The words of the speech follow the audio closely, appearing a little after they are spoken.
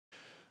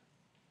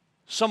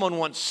Someone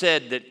once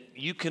said that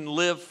you can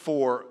live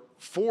for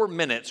 4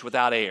 minutes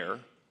without air.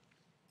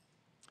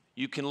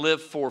 You can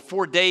live for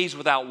 4 days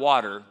without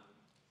water.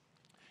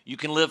 You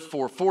can live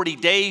for 40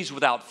 days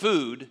without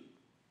food,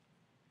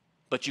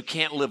 but you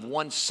can't live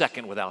 1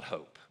 second without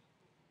hope.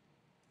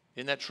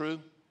 Isn't that true?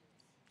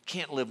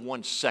 Can't live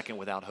 1 second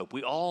without hope.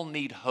 We all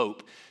need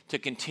hope to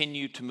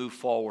continue to move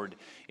forward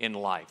in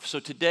life. So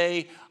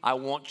today I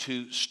want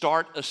to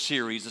start a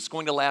series that's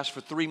going to last for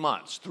 3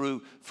 months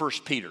through 1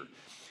 Peter.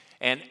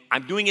 And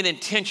I'm doing it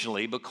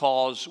intentionally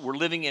because we're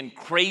living in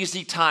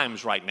crazy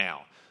times right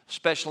now,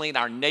 especially in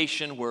our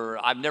nation where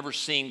I've never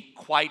seen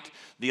quite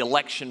the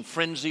election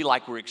frenzy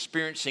like we're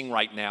experiencing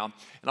right now.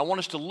 And I want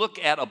us to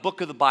look at a book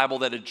of the Bible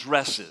that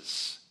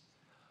addresses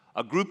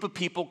a group of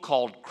people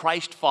called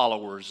Christ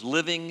followers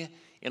living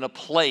in a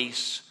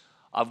place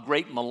of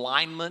great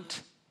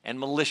malignment and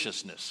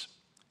maliciousness,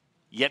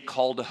 yet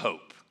called to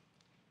hope.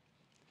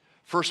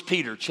 1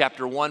 Peter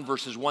chapter 1,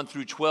 verses 1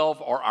 through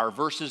 12 are our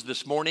verses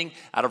this morning.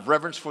 Out of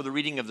reverence for the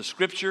reading of the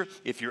Scripture,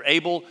 if you're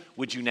able,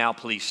 would you now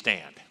please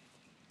stand?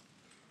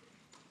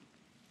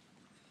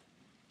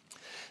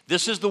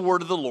 This is the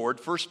word of the Lord,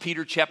 1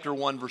 Peter chapter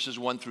 1, verses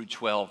 1 through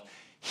 12.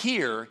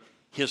 Hear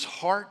his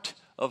heart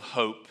of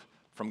hope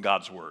from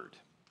God's word.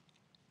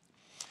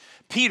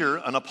 Peter,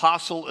 an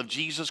apostle of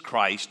Jesus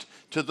Christ,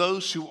 to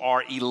those who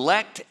are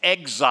elect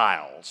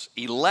exiles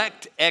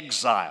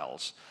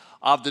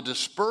of the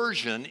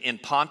dispersion in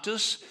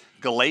Pontus,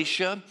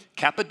 Galatia,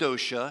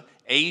 Cappadocia,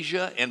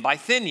 Asia, and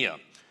Bithynia,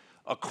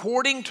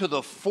 according to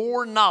the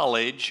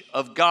foreknowledge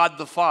of God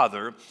the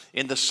Father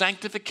in the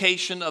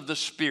sanctification of the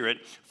Spirit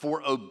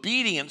for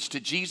obedience to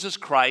Jesus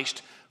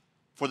Christ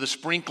for the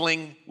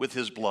sprinkling with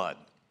his blood.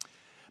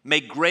 May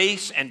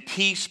grace and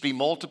peace be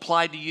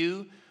multiplied to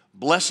you.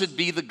 Blessed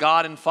be the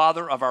God and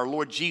Father of our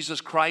Lord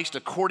Jesus Christ.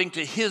 According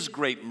to his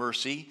great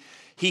mercy,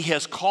 he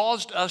has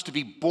caused us to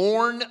be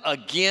born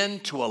again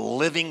to a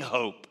living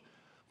hope.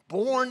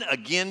 Born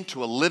again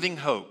to a living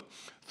hope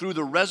through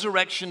the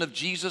resurrection of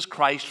Jesus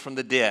Christ from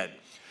the dead,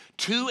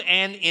 to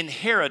an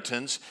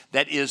inheritance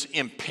that is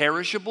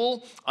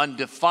imperishable,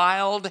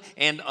 undefiled,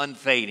 and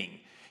unfading,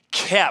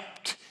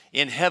 kept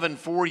in heaven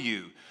for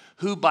you,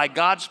 who by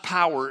God's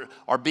power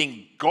are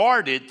being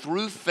guarded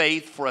through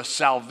faith for a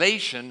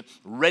salvation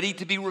ready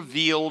to be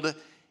revealed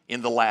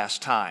in the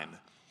last time.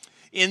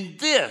 In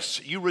this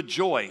you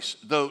rejoice,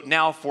 though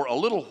now for a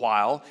little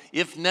while,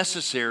 if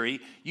necessary,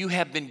 you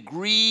have been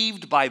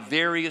grieved by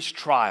various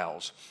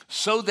trials,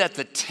 so that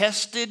the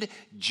tested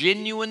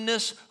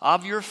genuineness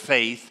of your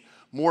faith,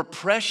 more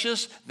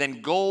precious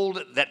than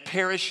gold that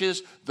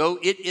perishes, though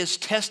it is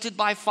tested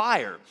by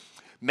fire,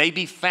 may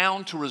be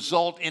found to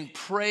result in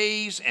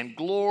praise and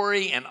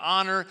glory and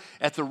honor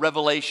at the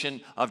revelation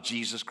of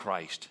Jesus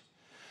Christ.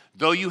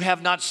 Though you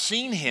have not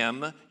seen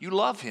him, you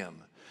love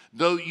him.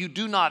 Though you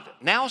do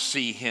not now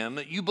see him,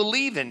 you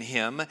believe in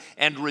him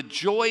and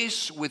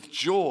rejoice with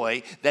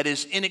joy that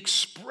is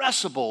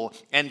inexpressible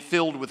and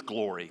filled with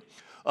glory,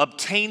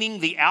 obtaining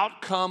the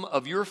outcome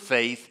of your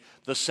faith,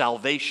 the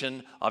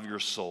salvation of your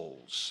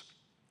souls.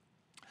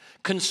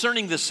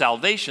 Concerning this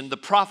salvation, the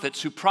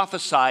prophets who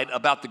prophesied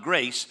about the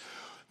grace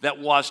that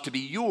was to be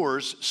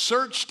yours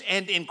searched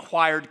and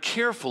inquired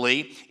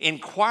carefully,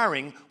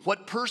 inquiring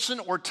what person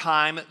or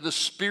time the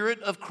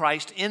Spirit of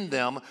Christ in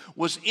them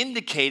was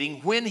indicating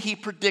when he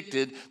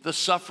predicted the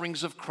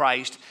sufferings of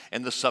Christ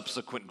and the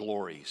subsequent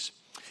glories.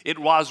 It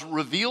was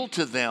revealed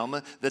to them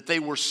that they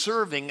were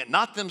serving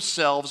not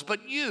themselves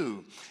but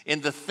you in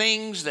the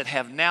things that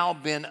have now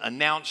been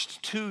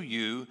announced to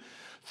you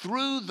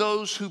through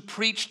those who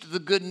preached the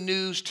good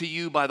news to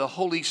you by the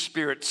Holy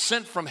Spirit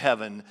sent from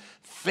heaven,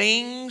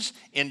 things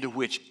into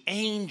which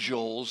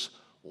angels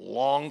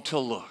long to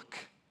look.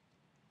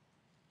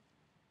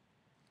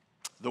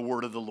 The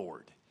word of the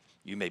Lord.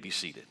 You may be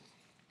seated.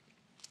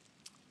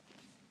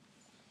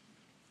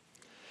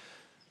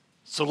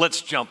 So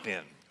let's jump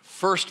in.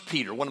 1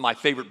 Peter, one of my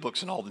favorite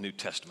books in all the New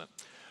Testament.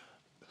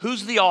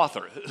 Who's the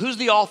author? Who's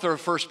the author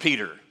of 1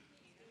 Peter?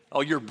 Oh,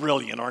 you're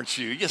brilliant, aren't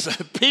you?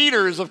 Yes,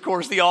 Peter is, of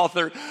course, the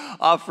author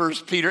of 1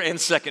 Peter and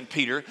 2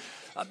 Peter.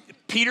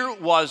 Peter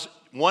was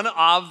one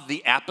of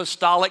the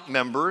apostolic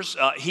members.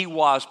 He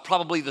was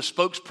probably the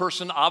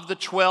spokesperson of the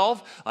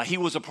 12. He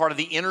was a part of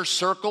the inner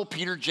circle,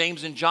 Peter,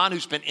 James, and John, who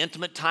spent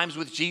intimate times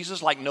with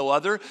Jesus like no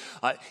other.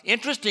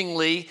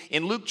 Interestingly,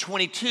 in Luke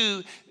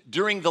 22,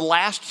 during the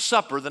Last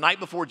Supper, the night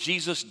before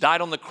Jesus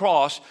died on the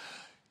cross,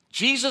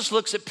 Jesus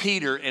looks at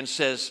Peter and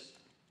says,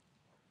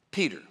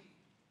 Peter,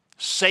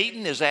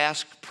 Satan has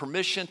asked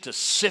permission to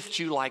sift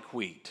you like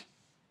wheat.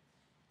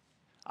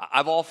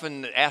 I've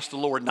often asked the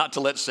Lord not to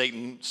let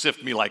Satan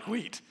sift me like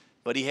wheat,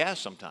 but he has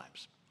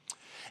sometimes.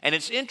 And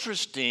it's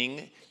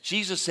interesting,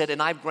 Jesus said,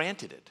 and I've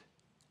granted it.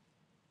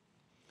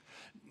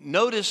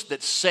 Notice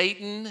that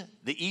Satan,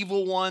 the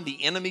evil one,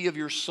 the enemy of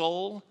your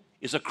soul,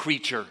 is a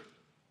creature.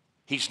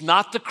 He's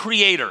not the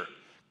creator.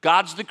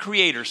 God's the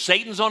creator.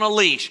 Satan's on a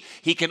leash.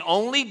 He can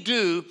only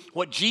do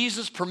what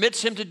Jesus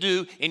permits him to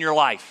do in your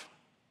life.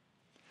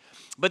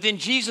 But then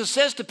Jesus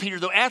says to Peter,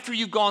 though, after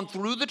you've gone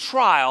through the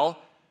trial,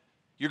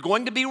 You're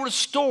going to be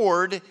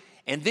restored,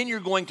 and then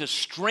you're going to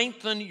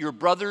strengthen your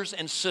brothers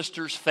and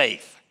sisters'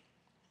 faith.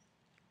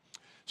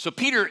 So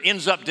Peter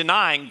ends up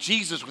denying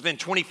Jesus within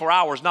 24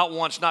 hours, not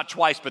once, not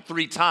twice, but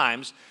 3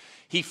 times.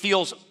 He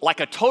feels like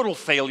a total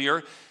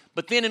failure.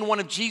 But then in one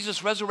of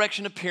Jesus'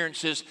 resurrection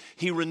appearances,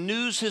 he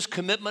renews his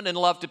commitment and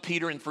love to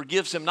Peter and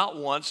forgives him not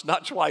once,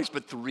 not twice,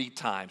 but 3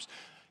 times.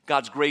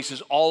 God's grace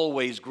is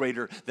always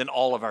greater than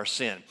all of our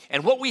sin.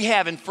 And what we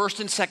have in 1st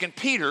and 2nd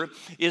Peter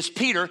is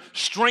Peter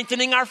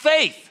strengthening our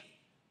faith.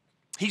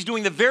 He's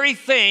doing the very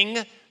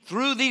thing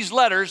through these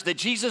letters that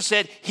Jesus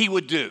said he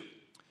would do.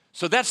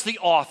 So that's the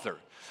author.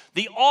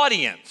 The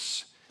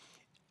audience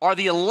are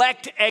the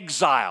elect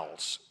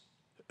exiles.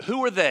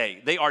 Who are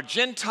they? They are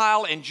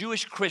Gentile and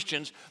Jewish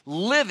Christians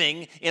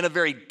living in a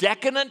very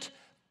decadent,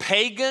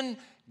 pagan,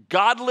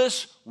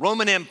 godless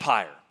Roman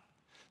Empire.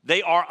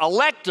 They are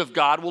elect of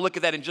God. We'll look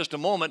at that in just a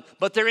moment.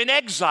 But they're in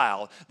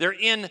exile. They're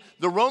in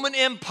the Roman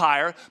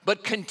Empire,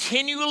 but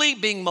continually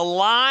being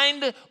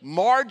maligned,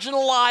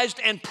 marginalized,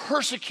 and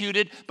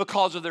persecuted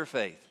because of their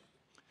faith.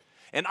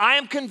 And I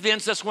am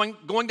convinced that's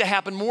going to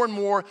happen more and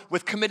more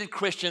with committed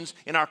Christians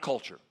in our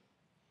culture.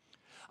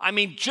 I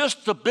mean,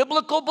 just the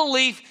biblical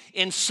belief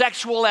in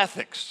sexual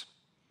ethics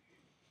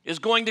is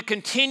going to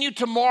continue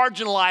to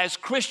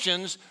marginalize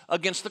Christians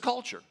against the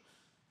culture.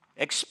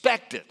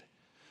 Expect it.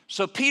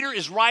 So Peter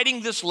is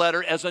writing this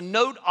letter as a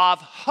note of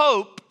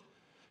hope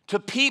to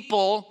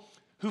people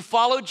who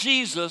follow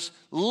Jesus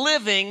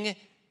living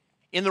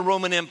in the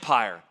Roman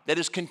Empire that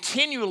is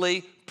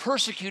continually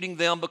persecuting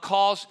them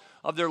because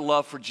of their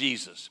love for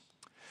Jesus.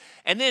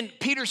 And then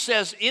Peter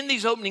says in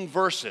these opening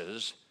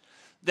verses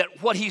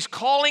that what he's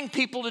calling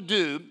people to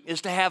do is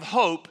to have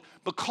hope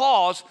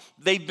because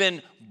they've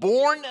been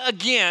born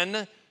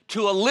again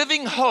to a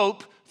living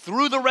hope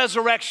through the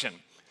resurrection.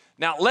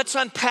 Now, let's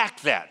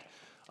unpack that.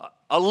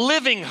 A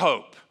living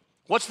hope.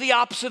 What's the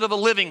opposite of a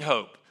living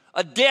hope?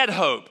 A dead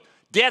hope.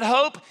 Dead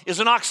hope is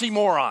an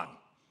oxymoron.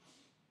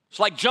 It's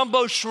like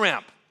jumbo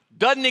shrimp.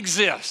 Doesn't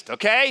exist,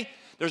 okay?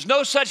 There's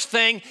no such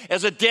thing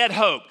as a dead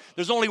hope.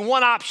 There's only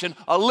one option,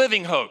 a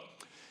living hope.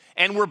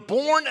 And we're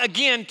born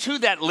again to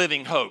that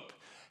living hope.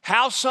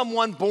 How's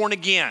someone born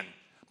again?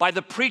 By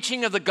the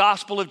preaching of the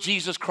gospel of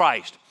Jesus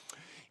Christ.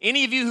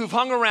 Any of you who've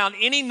hung around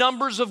any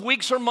numbers of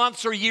weeks or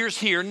months or years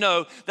here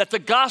know that the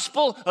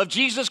gospel of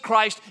Jesus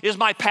Christ is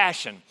my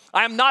passion.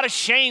 I am not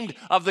ashamed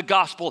of the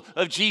gospel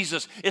of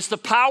Jesus. It's the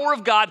power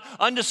of God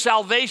unto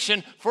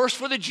salvation, first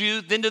for the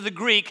Jew, then to the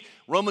Greek,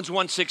 Romans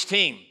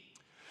 1:16.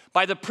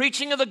 By the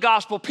preaching of the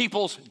gospel,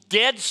 people's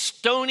dead,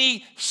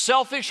 stony,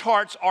 selfish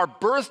hearts are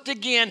birthed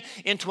again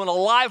into an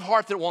alive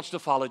heart that wants to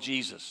follow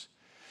Jesus.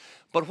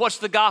 But what's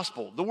the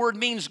gospel? The word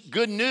means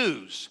good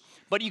news.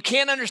 But you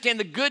can't understand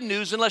the good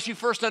news unless you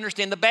first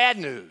understand the bad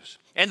news.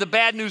 And the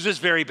bad news is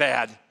very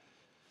bad.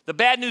 The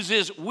bad news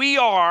is we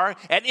are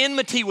at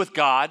enmity with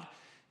God.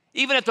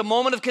 Even at the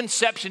moment of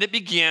conception, it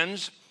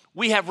begins.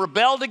 We have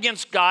rebelled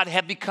against God,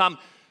 have become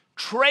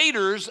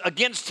traitors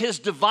against his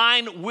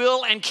divine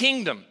will and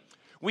kingdom.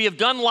 We have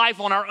done life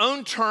on our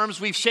own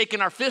terms. We've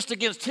shaken our fist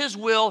against his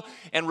will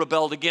and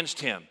rebelled against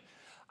him.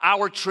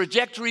 Our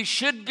trajectory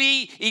should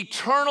be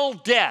eternal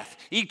death,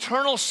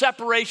 eternal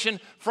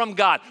separation from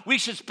God. We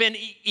should spend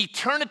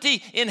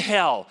eternity in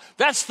hell.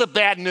 That's the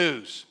bad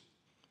news.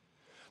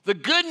 The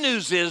good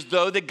news is,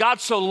 though, that God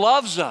so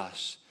loves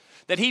us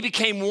that he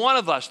became one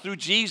of us through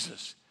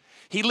Jesus.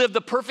 He lived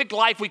the perfect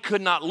life we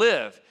could not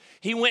live.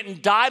 He went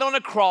and died on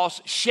a cross,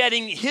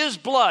 shedding his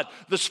blood,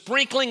 the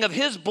sprinkling of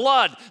his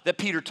blood that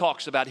Peter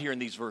talks about here in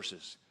these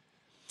verses.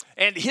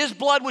 And his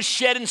blood was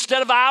shed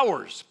instead of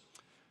ours.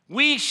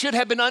 We should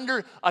have been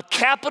under a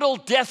capital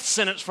death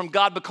sentence from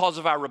God because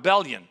of our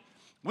rebellion.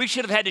 We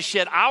should have had to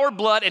shed our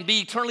blood and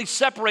be eternally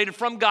separated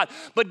from God.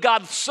 But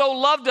God so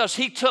loved us,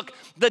 he took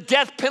the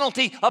death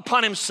penalty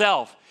upon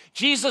himself.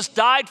 Jesus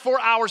died for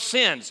our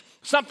sins,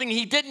 something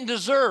he didn't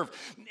deserve,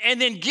 and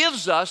then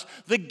gives us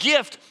the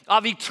gift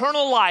of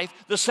eternal life,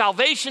 the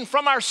salvation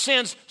from our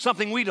sins,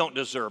 something we don't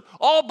deserve.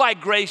 All by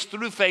grace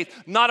through faith,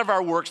 not of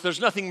our works.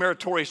 There's nothing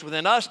meritorious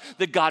within us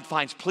that God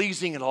finds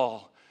pleasing at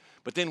all.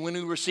 But then when we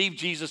receive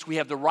Jesus, we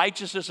have the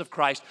righteousness of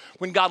Christ.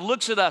 When God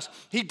looks at us,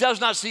 he does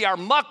not see our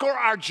muck or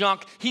our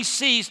junk. He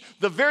sees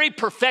the very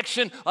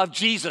perfection of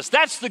Jesus.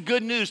 That's the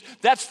good news.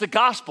 That's the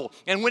gospel.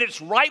 And when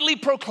it's rightly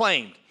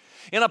proclaimed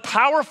in a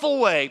powerful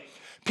way,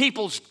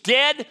 people's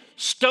dead,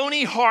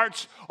 stony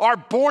hearts are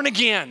born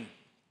again.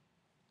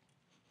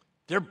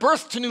 They're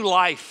birthed to new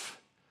life.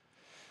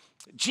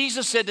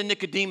 Jesus said to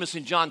Nicodemus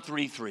in John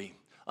 3:3,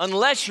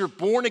 unless you're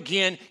born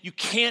again, you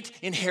can't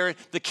inherit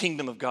the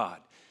kingdom of God.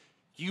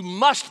 You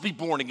must be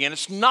born again.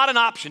 It's not an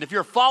option. If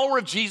you're a follower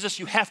of Jesus,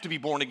 you have to be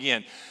born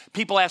again.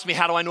 People ask me,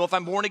 how do I know if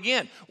I'm born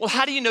again? Well,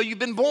 how do you know you've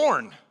been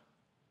born?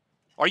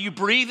 Are you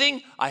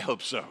breathing? I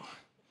hope so.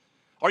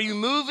 Are you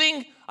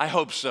moving? I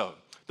hope so.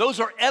 Those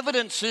are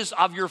evidences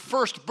of your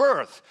first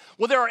birth.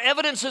 Well, there are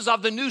evidences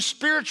of the new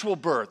spiritual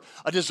birth,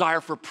 a desire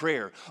for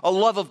prayer, a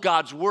love of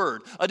God's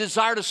word, a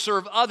desire to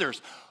serve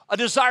others, a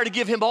desire to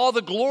give him all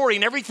the glory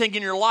and everything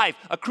in your life,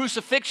 a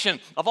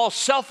crucifixion of all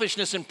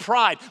selfishness and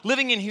pride,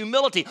 living in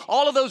humility.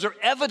 All of those are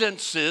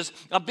evidences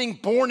of being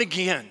born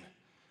again.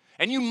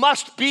 And you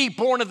must be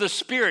born of the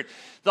Spirit.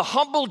 The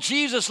humble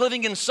Jesus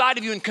living inside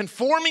of you and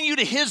conforming you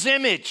to his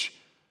image,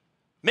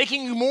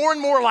 making you more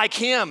and more like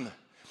him.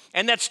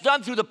 And that's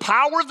done through the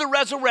power of the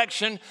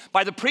resurrection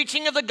by the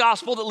preaching of the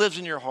gospel that lives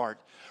in your heart.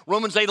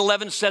 Romans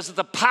 8:11 says that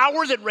the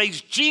power that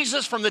raised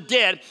Jesus from the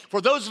dead, for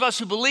those of us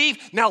who believe,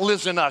 now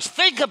lives in us.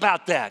 Think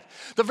about that.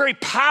 The very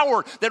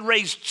power that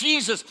raised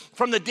Jesus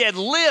from the dead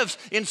lives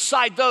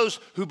inside those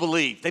who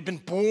believe. They've been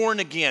born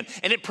again.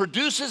 And it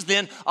produces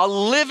then a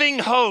living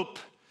hope.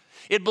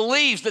 It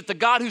believes that the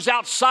God who's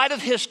outside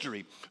of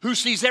history, who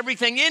sees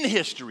everything in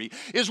history,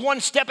 is one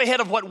step ahead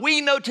of what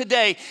we know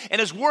today and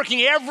is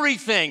working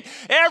everything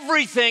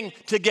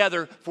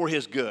together for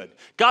his good.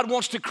 God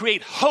wants to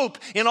create hope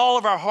in all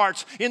of our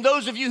hearts. In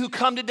those of you who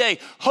come today,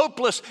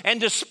 hopeless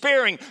and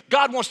despairing,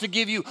 God wants to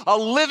give you a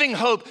living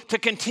hope to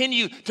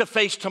continue to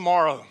face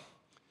tomorrow.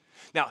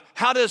 Now,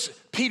 how does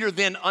Peter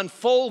then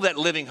unfold that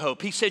living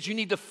hope? He says you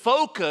need to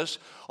focus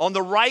on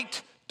the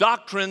right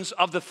doctrines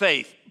of the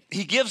faith.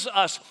 He gives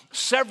us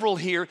several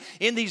here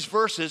in these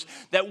verses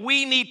that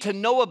we need to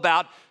know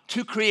about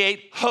to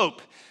create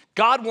hope.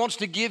 God wants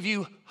to give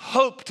you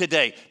hope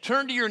today.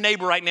 Turn to your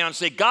neighbor right now and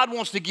say, God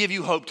wants to give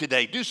you hope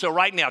today. Do so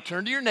right now.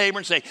 Turn to your neighbor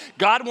and say,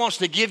 God wants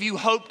to give you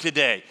hope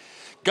today.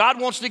 God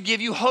wants to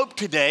give you hope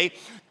today.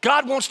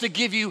 God wants to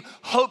give you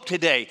hope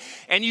today.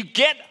 And you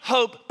get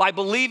hope by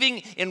believing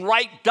in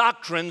right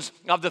doctrines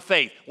of the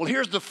faith. Well,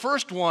 here's the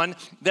first one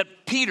that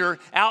Peter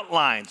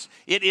outlines.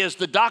 It is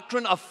the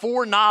doctrine of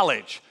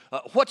foreknowledge.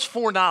 What's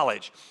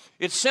foreknowledge?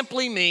 It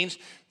simply means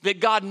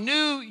that God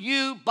knew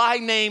you by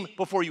name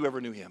before you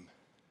ever knew him.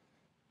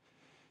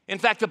 In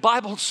fact, the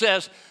Bible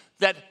says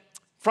that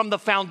from the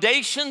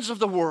foundations of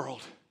the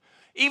world,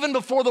 even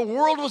before the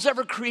world was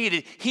ever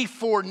created, he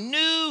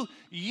foreknew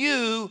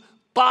you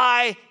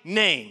by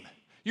name.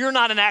 You're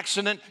not an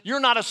accident. You're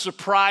not a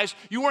surprise.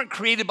 You weren't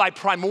created by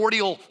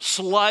primordial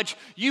sludge.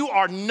 You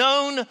are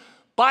known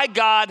by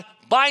God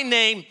by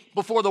name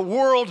before the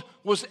world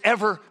was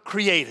ever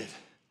created.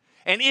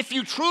 And if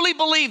you truly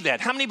believe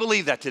that, how many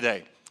believe that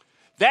today?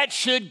 That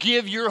should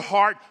give your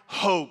heart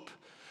hope.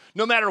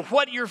 No matter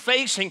what you're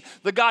facing,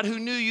 the God who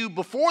knew you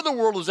before the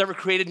world was ever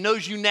created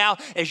knows you now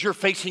as you're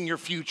facing your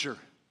future.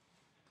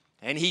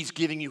 And he's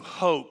giving you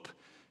hope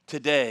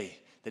today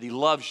that he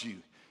loves you,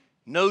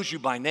 knows you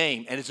by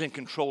name, and is in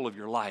control of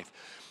your life.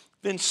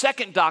 Then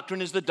second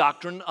doctrine is the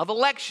doctrine of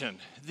election.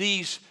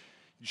 These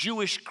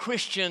Jewish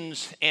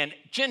Christians and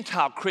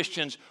Gentile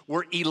Christians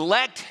were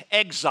elect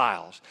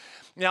exiles.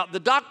 Now, the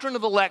doctrine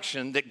of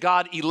election, that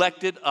God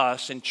elected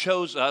us and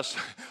chose us,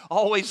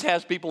 always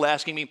has people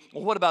asking me,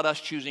 well, what about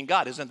us choosing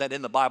God? Isn't that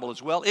in the Bible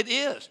as well? It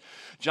is.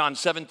 John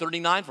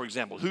 7:39, for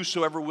example,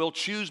 whosoever will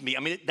choose me.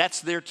 I mean,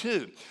 that's there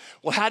too.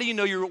 Well, how do you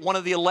know you're one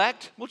of the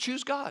elect? Well,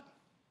 choose God.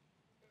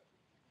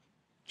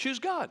 Choose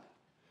God.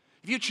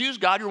 If you choose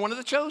God, you're one of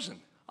the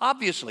chosen,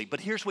 obviously.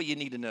 But here's what you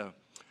need to know.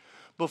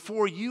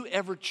 Before you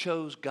ever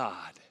chose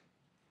God,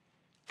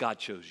 God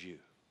chose you.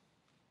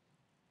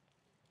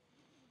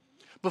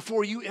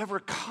 Before you ever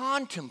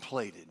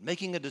contemplated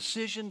making a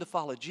decision to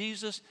follow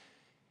Jesus,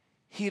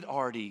 he had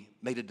already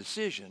made a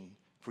decision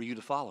for you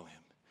to follow him.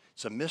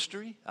 It's a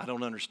mystery. I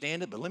don't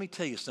understand it, but let me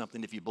tell you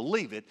something. If you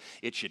believe it,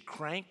 it should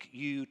crank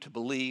you to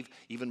believe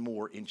even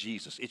more in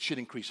Jesus. It should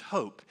increase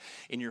hope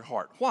in your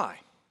heart. Why?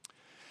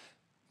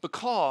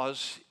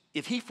 Because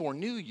if he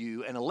foreknew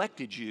you and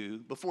elected you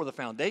before the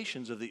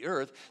foundations of the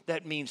earth,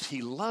 that means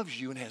he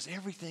loves you and has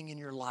everything in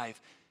your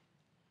life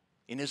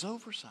in his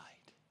oversight.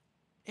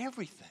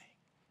 Everything.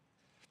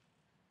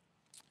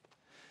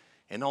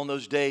 And on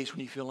those days when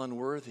you feel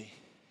unworthy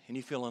and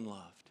you feel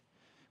unloved,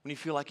 when you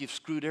feel like you've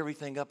screwed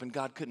everything up and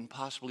God couldn't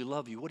possibly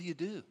love you, what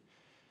do?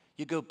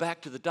 You go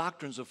back to the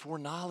doctrines of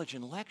foreknowledge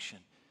and election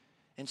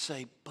and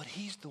say, but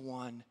he's the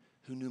one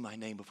who knew my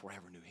name before I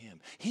ever knew him.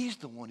 He's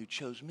the one who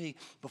chose me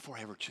before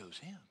I ever chose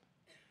him.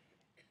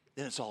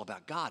 Then it's all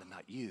about God and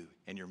not you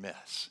and your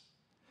mess.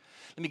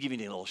 Let me give you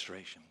an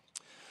illustration.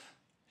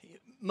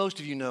 Most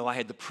of you know I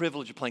had the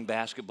privilege of playing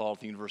basketball at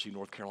the University of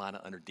North Carolina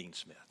under Dean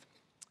Smith.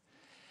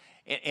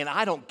 And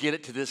I don't get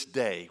it to this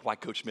day why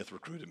Coach Smith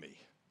recruited me.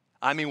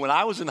 I mean, when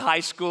I was in high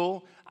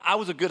school, I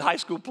was a good high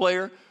school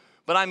player,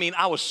 but I mean,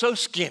 I was so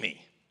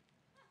skinny.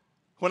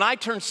 When I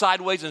turned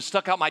sideways and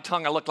stuck out my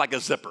tongue, I looked like a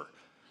zipper.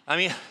 I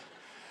mean,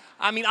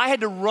 I had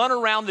to run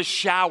around the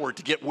shower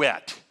to get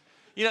wet.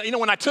 You know,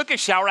 when I took a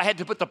shower, I had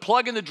to put the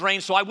plug in the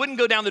drain so I wouldn't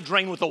go down the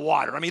drain with the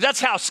water. I mean, that's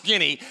how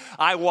skinny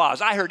I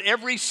was. I heard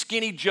every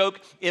skinny joke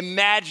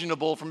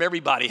imaginable from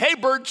everybody. Hey,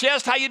 bird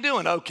chest, how you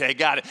doing? Okay,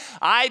 got it.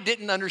 I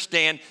didn't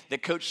understand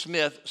that Coach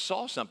Smith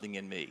saw something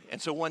in me.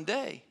 And so one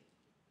day,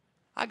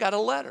 I got a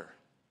letter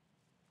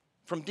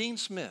from Dean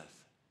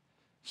Smith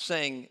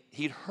saying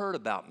he'd heard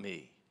about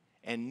me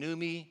and knew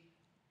me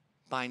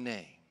by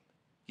name.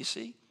 You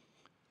see?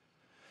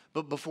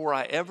 But before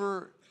I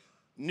ever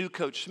knew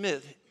Coach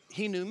Smith,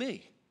 he knew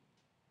me.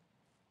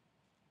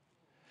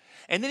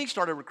 And then he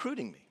started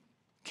recruiting me.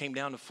 Came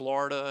down to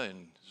Florida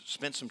and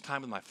spent some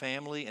time with my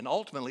family and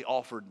ultimately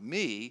offered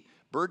me,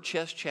 Bird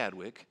Chest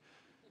Chadwick,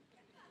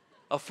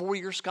 a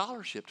 4-year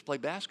scholarship to play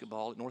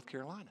basketball at North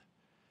Carolina.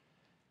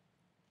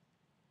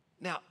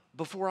 Now,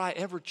 before I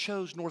ever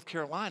chose North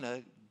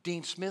Carolina,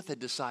 Dean Smith had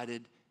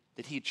decided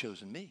that he had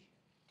chosen me.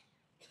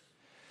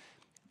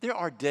 There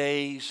are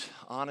days,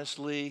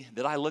 honestly,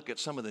 that I look at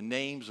some of the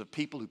names of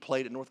people who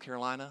played at North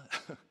Carolina.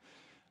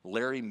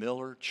 Larry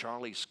Miller,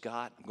 Charlie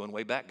Scott, I'm going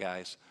way back,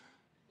 guys.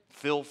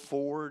 Phil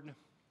Ford,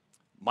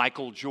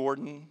 Michael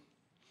Jordan,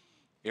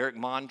 Eric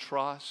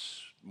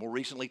Montross, more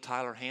recently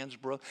Tyler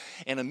Hansbrough.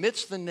 And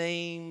amidst the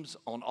names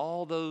on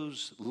all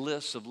those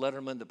lists of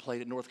lettermen that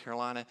played at North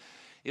Carolina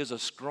is a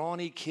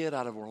scrawny kid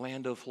out of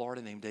Orlando,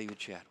 Florida named David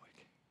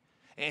Chadwick.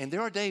 And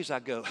there are days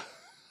I go,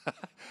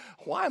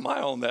 why am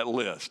I on that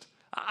list?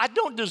 I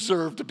don't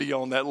deserve to be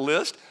on that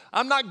list.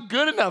 I'm not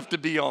good enough to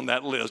be on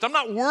that list. I'm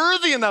not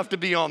worthy enough to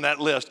be on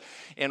that list.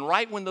 And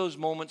right when those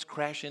moments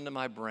crash into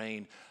my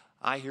brain,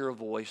 I hear a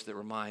voice that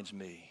reminds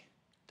me,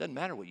 doesn't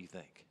matter what you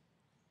think.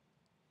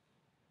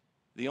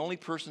 The only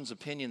person's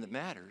opinion that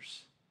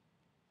matters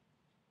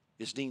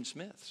is Dean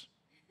Smith's.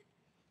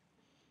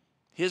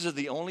 His is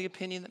the only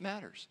opinion that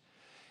matters.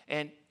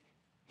 And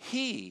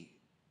he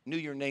knew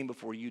your name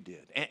before you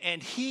did.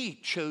 And he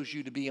chose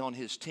you to be on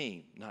his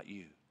team, not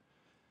you.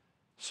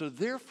 So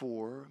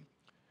therefore,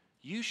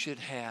 you should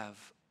have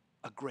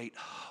a great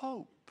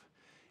hope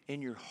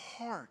in your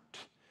heart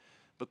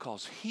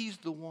because he's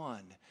the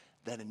one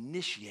that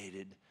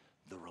initiated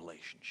the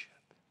relationship.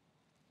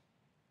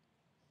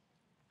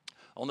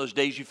 On those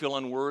days you feel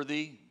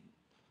unworthy,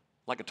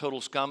 like a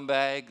total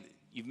scumbag,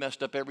 you've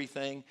messed up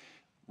everything,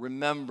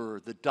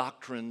 remember the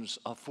doctrines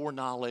of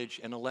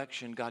foreknowledge and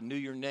election. God knew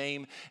your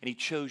name and he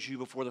chose you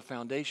before the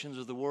foundations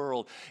of the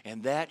world.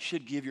 And that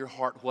should give your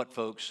heart what,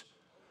 folks?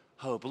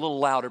 Hope. A little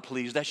louder,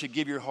 please. That should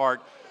give your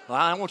heart,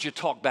 I want you to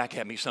talk back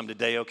at me some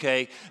today,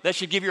 okay? That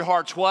should give your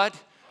hearts what?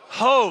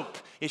 Hope.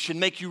 It should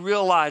make you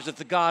realize that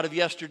the God of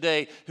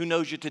yesterday who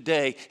knows you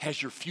today has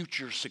your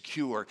future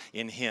secure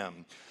in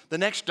him. The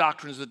next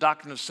doctrine is the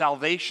doctrine of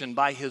salvation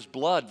by his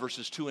blood,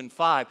 verses 2 and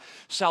 5.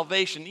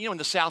 Salvation, in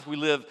the South we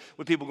live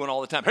with people going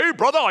all the time, hey,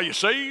 brother, are you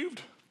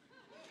saved?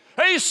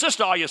 Hey,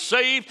 sister, are you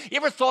saved? You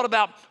ever thought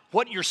about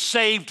what you're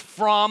saved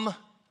from? Have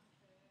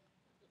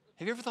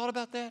you ever thought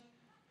about that?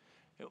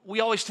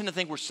 We always tend to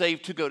think we're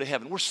saved to go to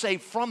heaven. We're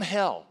saved from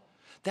hell.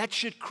 That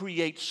should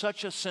create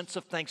such a sense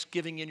of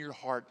thanksgiving in your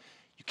heart,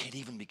 you can't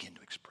even begin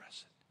to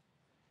express it.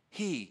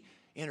 He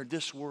entered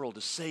this world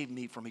to save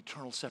me from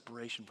eternal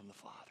separation from the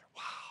Father.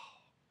 Wow.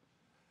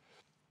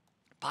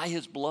 By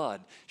his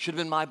blood, should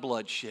have been my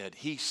blood shed.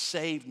 He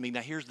saved me.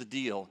 Now here's the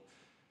deal.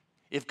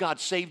 If God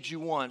saved you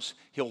once,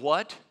 he'll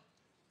what?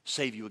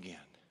 Save you again.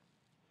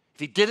 If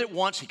he did it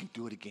once, he can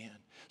do it again.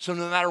 So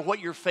no matter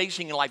what you're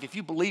facing in life, if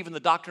you believe in the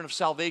doctrine of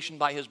salvation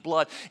by his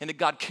blood and that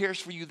God cares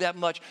for you that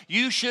much,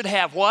 you should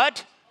have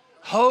what?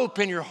 Hope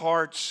in your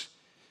hearts.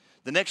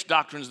 The next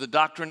doctrine is the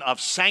doctrine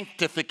of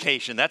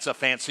sanctification. That's a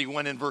fancy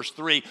one in verse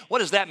 3. What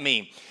does that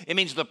mean? It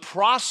means the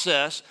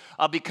process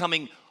of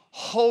becoming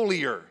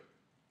holier.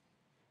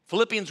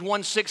 Philippians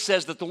 1:6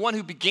 says that the one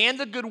who began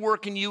the good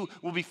work in you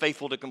will be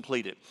faithful to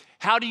complete it.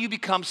 How do you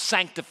become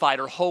sanctified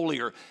or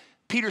holier?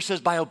 Peter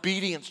says by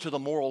obedience to the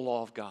moral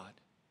law of God.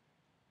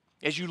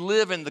 As you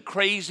live in the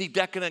crazy,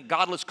 decadent,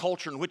 godless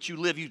culture in which you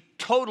live, you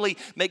totally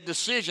make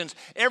decisions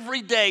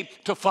every day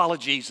to follow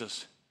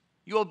Jesus.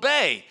 You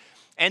obey.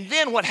 And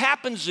then what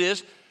happens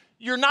is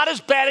you're not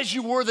as bad as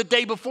you were the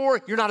day before.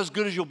 You're not as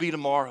good as you'll be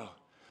tomorrow.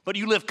 But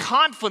you live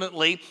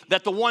confidently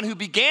that the one who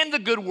began the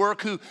good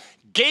work, who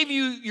gave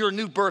you your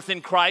new birth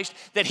in Christ,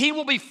 that he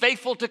will be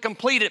faithful to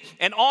complete it.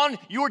 And on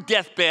your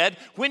deathbed,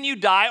 when you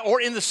die,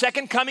 or in the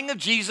second coming of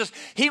Jesus,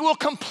 he will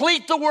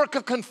complete the work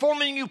of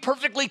conforming you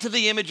perfectly to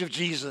the image of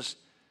Jesus.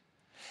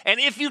 And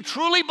if you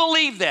truly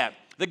believe that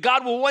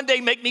God will one day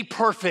make me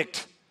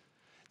perfect,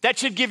 that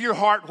should give your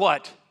heart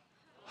what?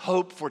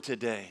 Hope for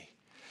today.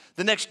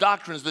 The next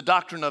doctrine is the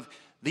doctrine of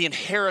the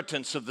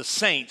inheritance of the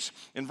saints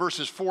in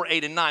verses 4,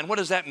 8, and 9. What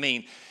does that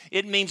mean?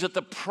 It means that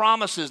the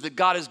promises that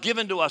God has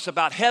given to us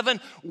about heaven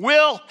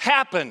will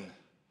happen.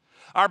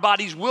 Our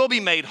bodies will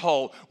be made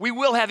whole. We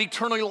will have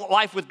eternal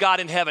life with God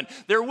in heaven.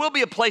 There will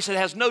be a place that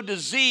has no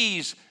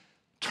disease,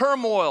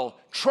 turmoil,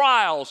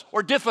 trials,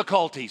 or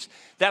difficulties.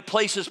 That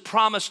place is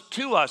promised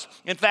to us.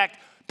 In fact,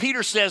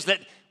 Peter says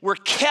that we're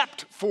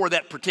kept for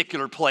that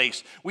particular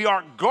place. We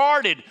are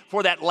guarded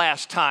for that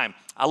last time.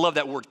 I love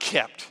that word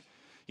kept.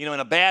 In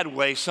a bad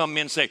way, some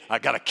men say, I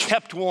got a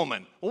kept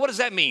woman. Well, what does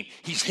that mean?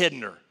 He's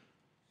hidden her,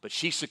 but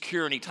she's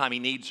secure anytime he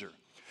needs her.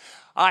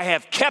 I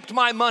have kept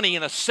my money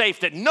in a safe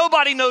that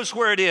nobody knows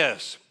where it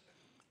is.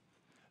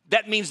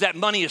 That means that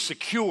money is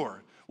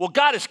secure. Well,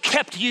 God has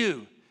kept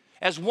you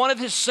as one of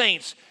his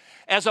saints,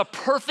 as a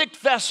perfect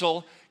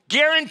vessel,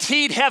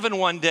 guaranteed heaven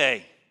one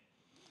day.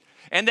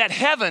 And that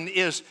heaven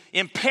is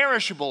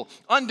imperishable,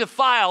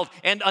 undefiled,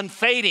 and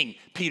unfading,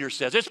 Peter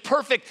says. It's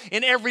perfect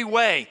in every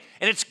way,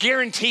 and it's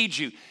guaranteed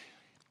you.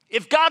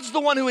 If God's the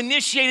one who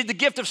initiated the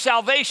gift of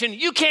salvation,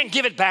 you can't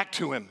give it back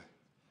to him.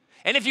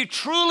 And if you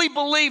truly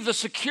believe the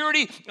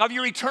security of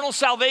your eternal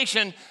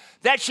salvation,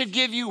 that should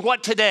give you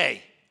what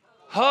today?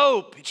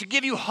 Hope. It should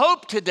give you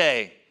hope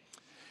today.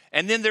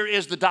 And then there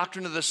is the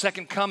doctrine of the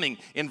second coming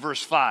in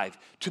verse 5,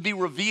 to be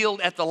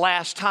revealed at the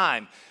last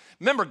time.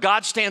 Remember,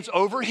 God stands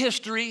over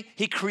history.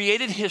 He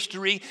created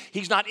history.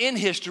 He's not in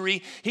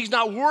history. He's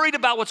not worried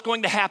about what's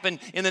going to happen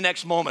in the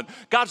next moment.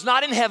 God's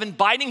not in heaven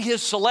biting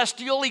his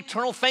celestial,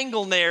 eternal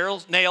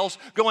fingernails,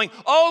 going,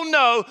 oh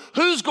no,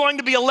 who's going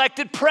to be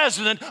elected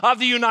president of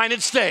the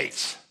United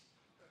States?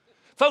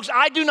 Folks,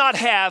 I do not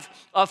have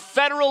a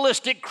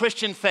federalistic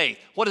Christian faith.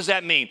 What does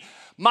that mean?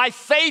 My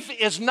faith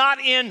is not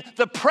in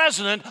the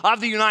president of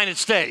the United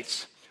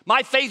States.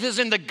 My faith is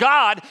in the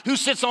God who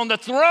sits on the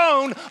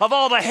throne of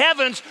all the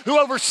heavens, who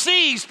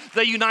oversees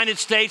the United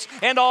States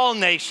and all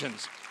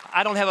nations.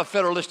 I don't have a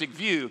federalistic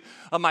view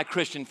of my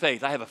Christian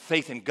faith. I have a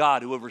faith in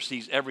God who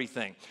oversees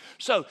everything.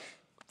 So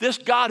this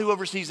God who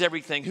oversees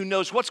everything, who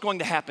knows what's going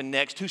to happen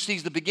next, who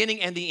sees the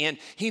beginning and the end,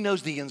 he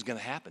knows the end's going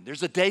to happen.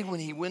 There's a day when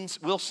he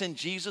will send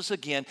Jesus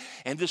again,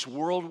 and this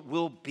world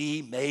will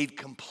be made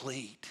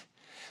complete.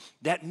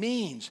 That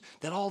means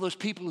that all those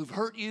people who've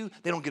hurt you,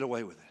 they don't get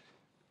away with it.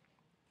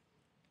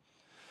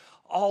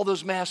 All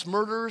those mass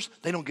murderers,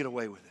 they don't get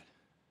away with it.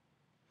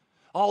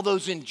 All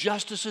those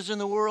injustices in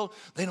the world,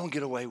 they don't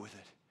get away with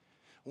it.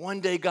 One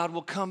day God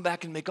will come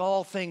back and make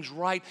all things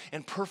right,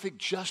 and perfect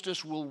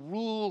justice will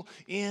rule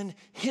in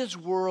his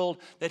world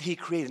that he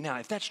created. Now,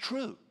 if that's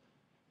true,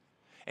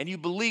 and you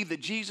believe that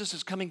Jesus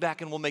is coming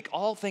back and will make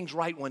all things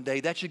right one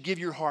day, that should give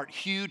your heart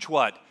huge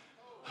what?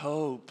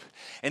 Hope.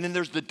 And then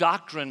there's the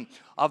doctrine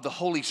of the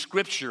Holy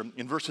Scripture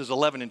in verses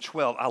 11 and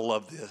 12. I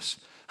love this.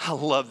 I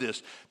love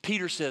this.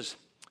 Peter says,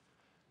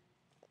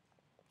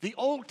 the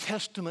Old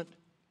Testament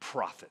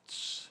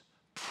prophets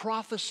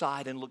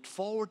prophesied and looked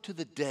forward to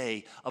the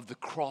day of the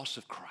cross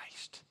of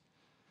Christ.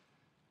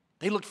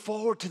 They looked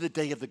forward to the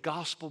day of the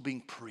gospel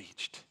being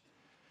preached.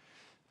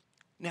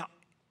 Now,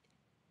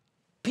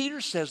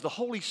 Peter says the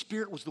Holy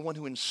Spirit was the one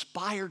who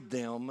inspired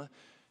them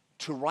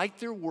to write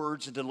their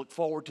words and to look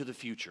forward to the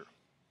future.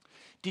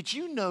 Did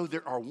you know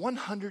there are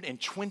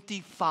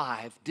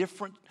 125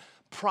 different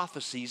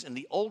prophecies in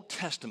the Old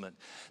Testament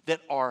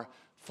that are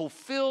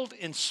fulfilled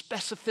in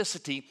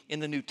specificity in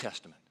the New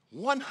Testament?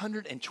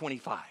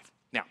 125.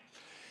 Now,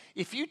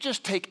 if you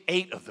just take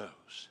 8 of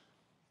those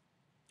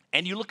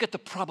and you look at the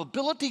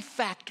probability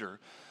factor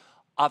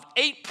of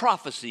 8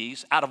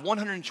 prophecies out of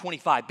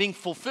 125 being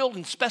fulfilled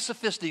in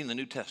specificity in the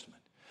New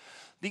Testament,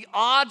 the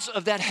odds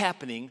of that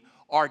happening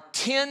are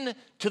 10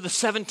 to the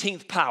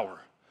 17th power.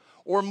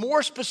 Or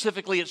more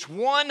specifically, it's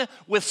 1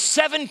 with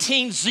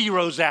 17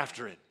 zeros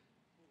after it.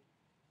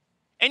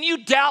 And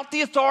you doubt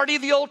the authority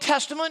of the Old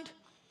Testament?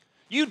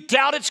 You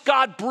doubt it's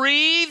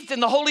God-breathed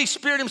and the Holy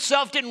Spirit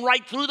himself didn't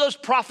write through those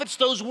prophets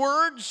those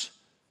words?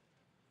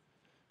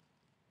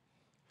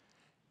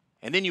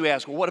 And then you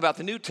ask, well, what about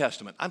the New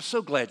Testament? I'm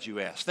so glad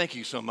you asked. Thank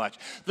you so much.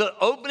 The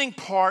opening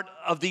part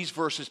of these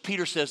verses,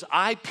 Peter says,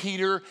 I,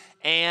 Peter,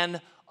 an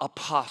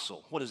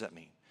apostle. What does that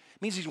mean?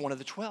 It means he's one of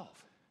the 12.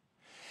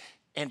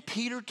 And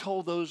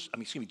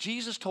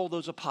Jesus told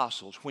those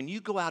apostles, when you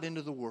go out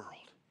into the world,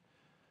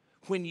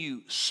 when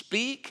you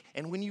speak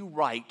and when you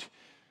write,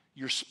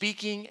 you're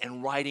speaking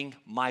and writing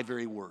my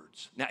very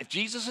words. Now, if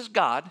Jesus is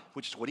God,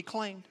 which is what he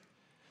claimed,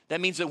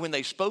 that means that when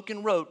they spoke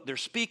and wrote, they're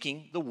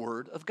speaking the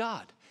word of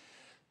God.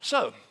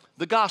 So,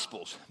 the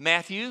Gospels,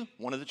 Matthew,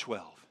 one of the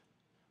 12.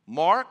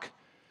 Mark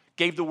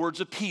gave the words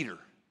of Peter.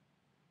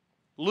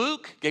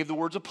 Luke gave the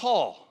words of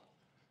Paul.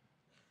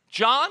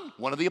 John,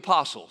 one of the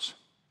apostles.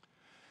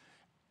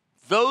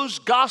 Those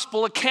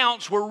gospel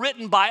accounts were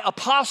written by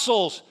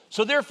apostles,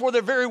 so therefore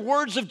they're very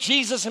words of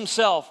Jesus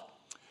himself.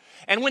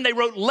 And when they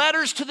wrote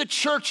letters to the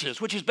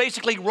churches, which is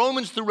basically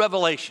Romans through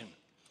Revelation,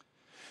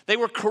 they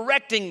were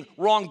correcting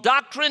wrong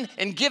doctrine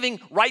and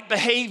giving right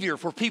behavior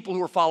for people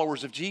who are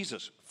followers of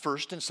Jesus.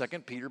 1st and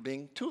 2nd Peter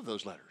being 2 of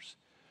those letters.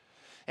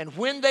 And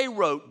when they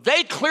wrote,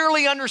 they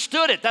clearly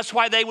understood it. That's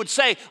why they would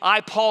say,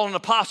 I, Paul, an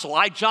apostle.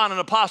 I, John, an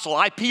apostle.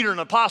 I, Peter, an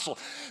apostle.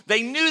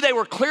 They knew they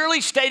were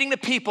clearly stating to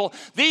people,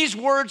 these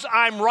words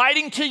I'm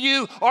writing to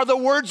you are the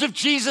words of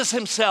Jesus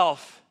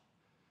himself.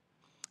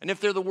 And if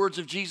they're the words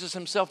of Jesus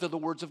himself, they're the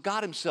words of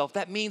God himself.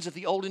 That means that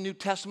the Old and New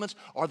Testaments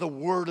are the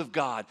word of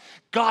God.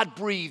 God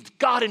breathed,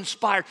 God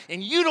inspired,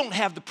 and you don't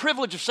have the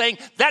privilege of saying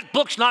that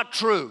book's not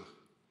true.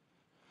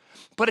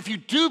 But if you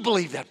do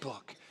believe that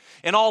book,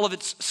 and all of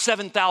its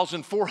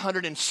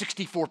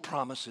 7,464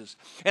 promises,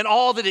 and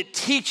all that it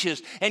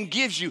teaches and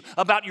gives you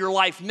about your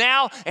life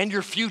now and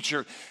your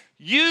future,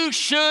 you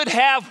should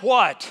have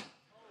what?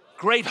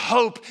 Great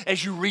hope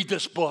as you read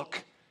this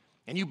book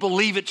and you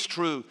believe it's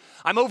true.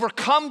 I'm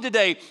overcome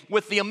today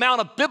with the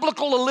amount of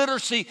biblical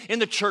illiteracy in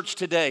the church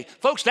today.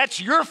 Folks,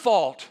 that's your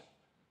fault.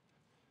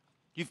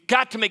 You've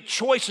got to make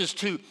choices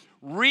to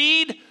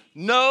read,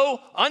 know,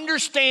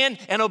 understand,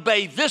 and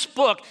obey this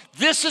book.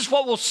 This is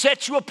what will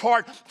set you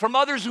apart from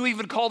others who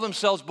even call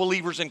themselves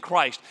believers in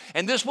Christ.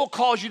 And this will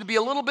cause you to be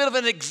a little bit of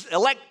an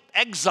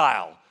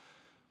exile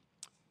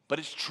but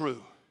it's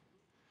true.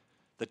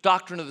 The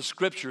doctrine of the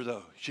Scripture,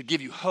 though, should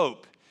give you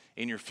hope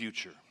in your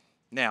future.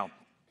 Now,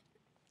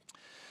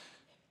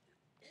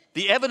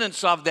 the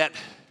evidence of that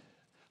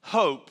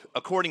hope,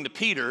 according to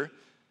Peter,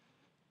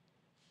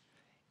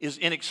 is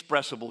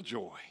inexpressible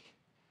joy.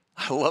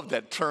 I love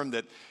that term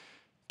that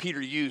Peter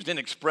used,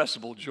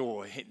 inexpressible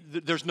joy.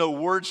 There's no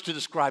words to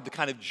describe the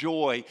kind of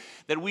joy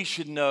that we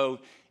should know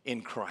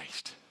in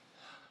Christ.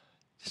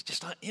 It's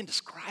just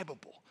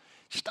indescribable,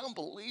 just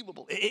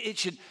unbelievable. It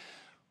should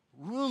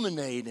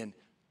ruminate and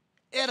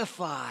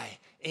edify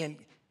and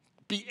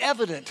be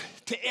evident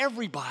to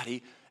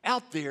everybody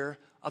out there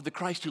of the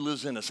Christ who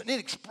lives in us. An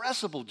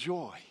inexpressible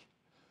joy.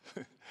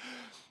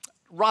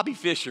 Robbie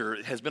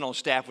Fisher has been on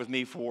staff with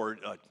me for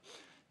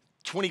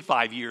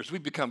 25 years.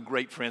 We've become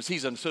great friends.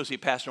 He's an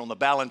associate pastor on the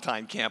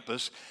Ballantyne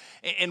campus.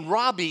 And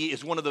Robbie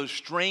is one of those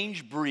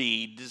strange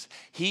breeds.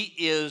 He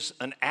is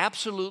an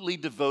absolutely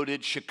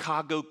devoted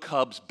Chicago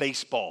Cubs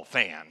baseball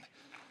fan.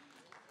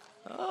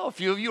 Oh, a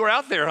few of you are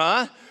out there,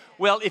 huh?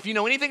 Well, if you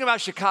know anything about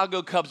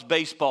Chicago Cubs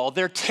baseball,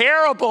 they're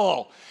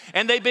terrible.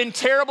 And they've been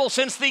terrible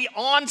since the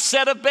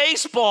onset of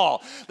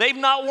baseball. They've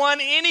not won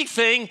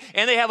anything,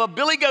 and they have a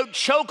billy goat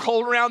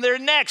chokehold around their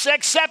necks,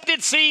 except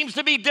it seems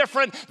to be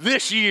different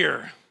this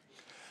year.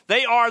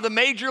 They are the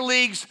major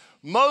league's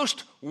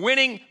most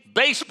winning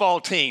baseball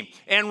team,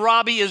 and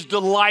Robbie is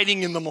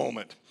delighting in the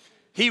moment.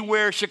 He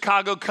wears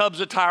Chicago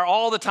Cubs attire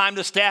all the time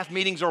to staff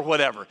meetings or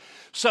whatever.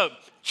 So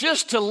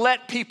just to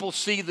let people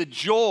see the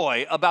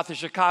joy about the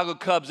Chicago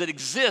Cubs that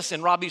exists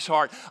in Robbie's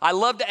heart, I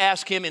love to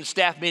ask him in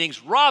staff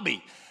meetings,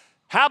 Robbie,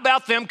 how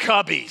about them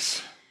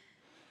Cubbies?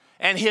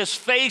 And his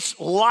face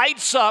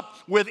lights up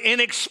with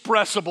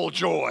inexpressible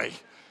joy.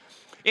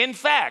 In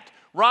fact,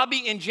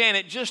 Robbie and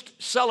Janet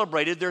just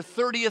celebrated their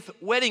 30th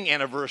wedding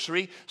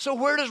anniversary. So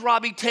where does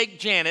Robbie take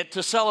Janet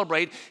to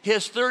celebrate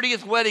his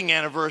 30th wedding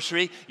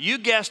anniversary? You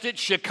guessed it,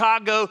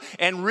 Chicago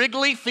and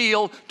Wrigley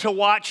Field to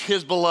watch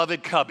his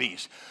beloved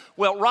Cubbies.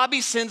 Well,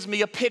 Robbie sends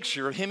me a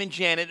picture of him and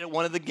Janet at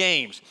one of the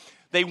games.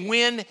 They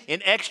win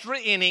in extra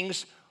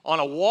innings on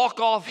a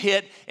walk-off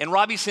hit, and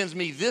Robbie sends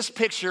me this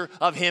picture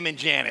of him and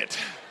Janet.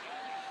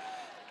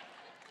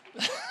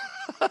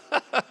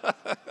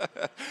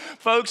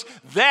 Folks,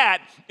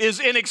 that is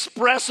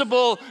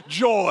inexpressible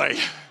joy.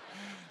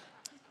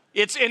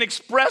 It's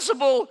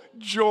inexpressible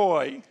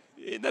joy.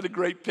 Isn't that a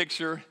great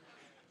picture?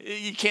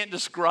 You can't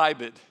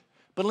describe it.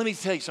 But let me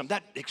tell you something.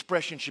 That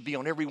expression should be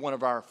on every one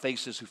of our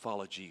faces who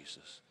follow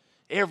Jesus.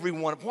 Every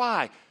one.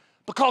 Why?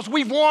 Because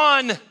we've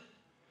won.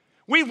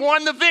 We've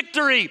won the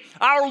victory.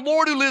 Our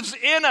Lord who lives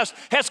in us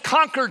has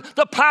conquered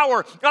the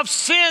power of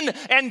sin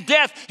and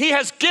death. He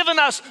has given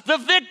us the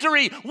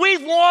victory.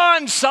 We've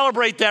won.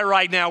 Celebrate that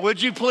right now,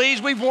 would you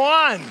please? We've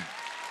won.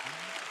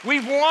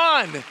 We've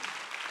won.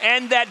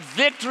 And that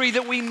victory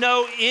that we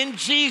know in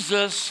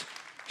Jesus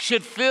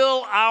should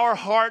fill our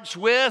hearts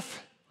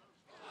with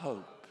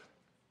hope.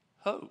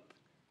 Hope.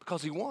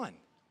 Because he won.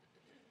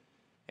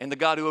 And the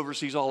God who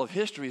oversees all of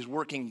history is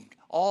working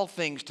all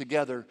things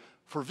together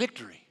for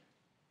victory.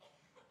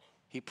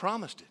 He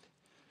promised it.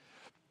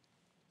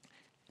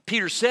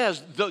 Peter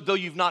says, though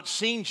you've not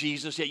seen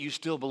Jesus, yet you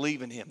still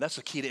believe in him. That's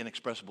the key to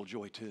inexpressible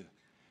joy too.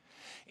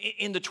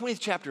 In the 20th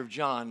chapter of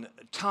John,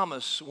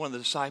 Thomas, one of the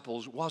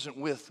disciples, wasn't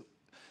with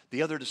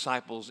the other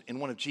disciples in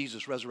one of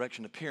Jesus'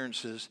 resurrection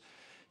appearances.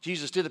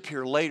 Jesus did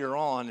appear later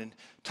on, and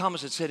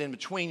Thomas had said in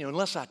between,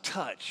 unless I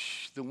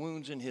touch the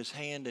wounds in his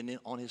hand and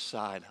on his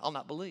side, I'll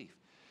not believe.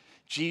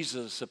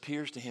 Jesus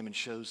appears to him and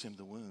shows him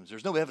the wounds.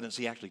 There's no evidence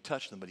he actually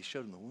touched them, but he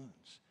showed him the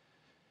wounds.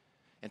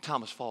 And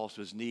Thomas falls to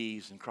his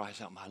knees and cries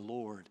out, my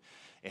Lord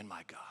and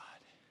my God.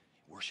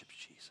 He worships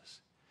Jesus.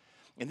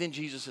 And then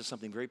Jesus says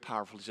something very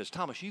powerful. He says,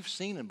 Thomas, you've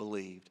seen and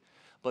believed,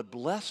 but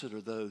blessed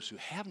are those who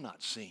have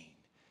not seen,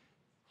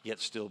 yet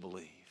still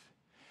believe.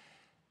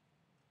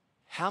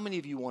 How many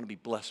of you want to be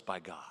blessed by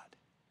God?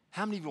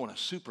 How many of you want a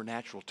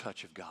supernatural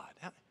touch of God?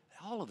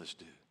 All of us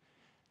do.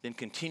 Then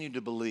continue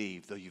to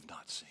believe, though you've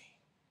not seen.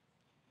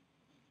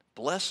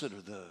 Blessed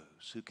are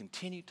those who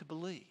continue to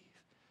believe,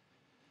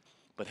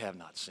 but have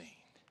not seen.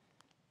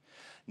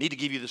 Need to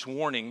give you this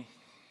warning.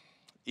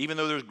 Even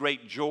though there's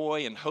great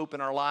joy and hope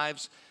in our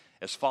lives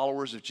as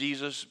followers of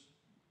Jesus,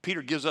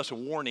 Peter gives us a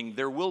warning.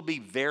 There will be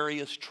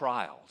various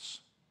trials.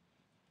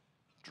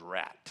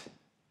 Drat.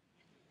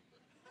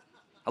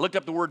 I looked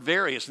up the word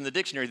various in the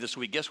dictionary this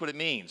week. Guess what it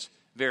means?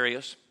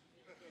 Various.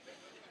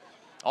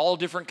 All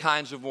different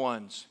kinds of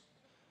ones.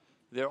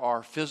 There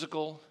are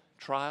physical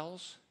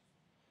trials.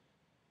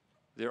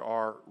 There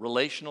are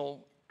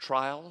relational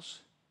trials.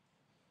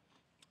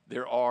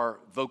 There are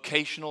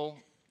vocational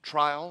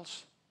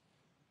trials.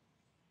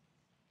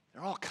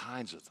 There are all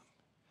kinds of them.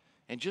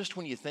 And just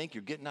when you think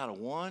you're getting out of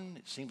one,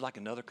 it seems like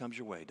another comes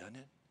your way, doesn't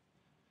it?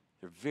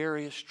 There are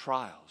various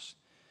trials.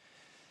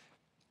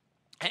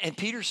 And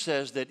Peter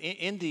says that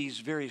in these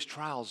various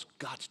trials,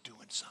 God's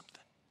doing something.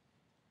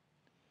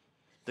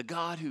 The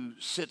God who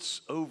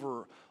sits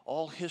over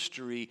all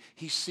history,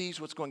 he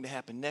sees what's going to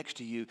happen next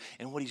to you.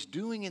 And what he's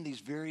doing in these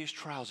various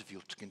trials, if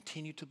you'll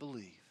continue to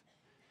believe,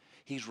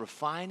 he's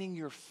refining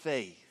your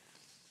faith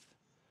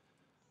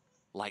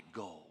like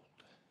gold.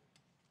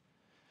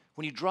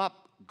 When you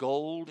drop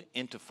gold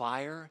into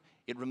fire,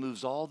 it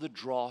removes all the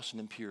dross and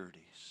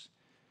impurities.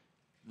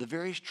 The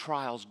various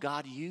trials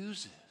God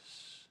uses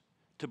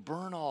to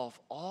burn off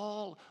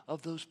all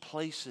of those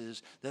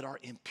places that are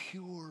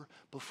impure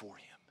before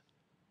Him.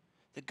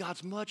 That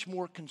God's much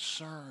more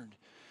concerned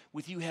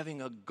with you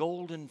having a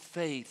golden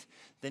faith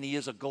than He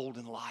is a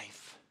golden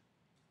life.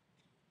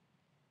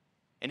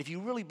 And if you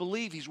really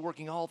believe He's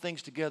working all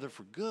things together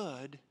for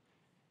good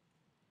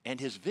and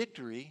His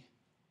victory,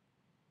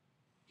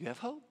 you have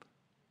hope.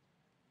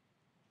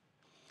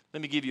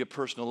 Let me give you a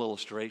personal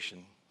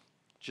illustration.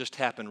 Just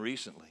happened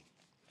recently.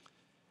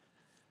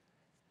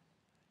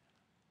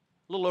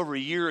 A little over a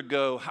year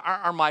ago,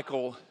 our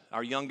Michael,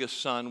 our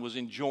youngest son, was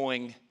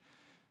enjoying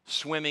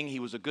swimming. He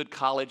was a good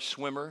college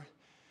swimmer.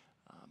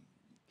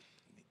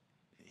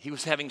 He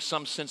was having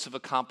some sense of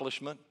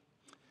accomplishment.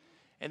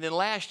 And then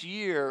last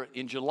year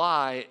in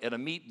July at a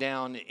meet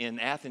down in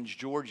Athens,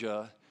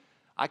 Georgia,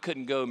 I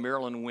couldn't go,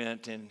 Marilyn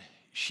went, and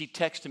she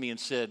texted me and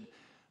said,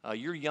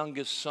 your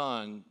youngest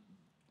son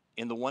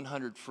in the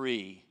 100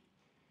 free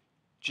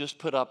just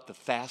put up the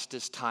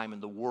fastest time in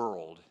the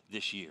world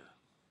this year.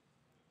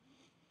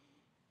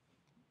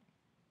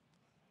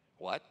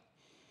 What?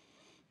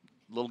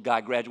 Little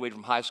guy graduated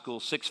from high school,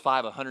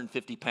 6'5",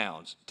 150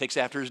 pounds. Takes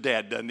after his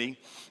dad, doesn't he?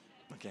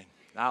 Okay,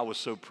 I was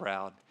so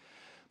proud.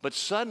 But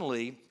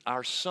suddenly,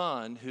 our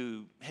son,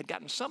 who had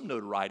gotten some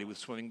notoriety with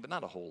swimming, but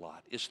not a whole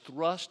lot, is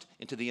thrust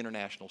into the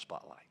international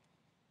spotlight.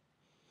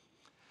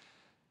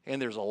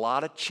 And there's a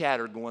lot of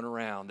chatter going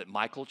around that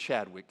Michael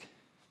Chadwick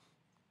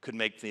could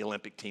make the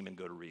Olympic team and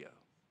go to Rio.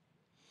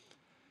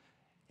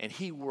 And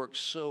he worked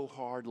so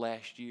hard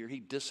last year. He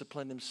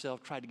disciplined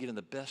himself, tried to get in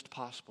the best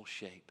possible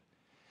shape.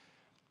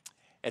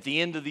 At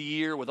the end of the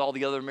year, with all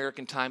the other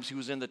American times, he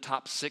was in the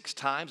top 6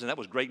 times, and that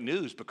was great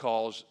news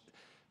because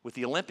with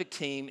the Olympic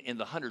team in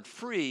the 100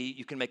 free,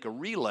 you can make a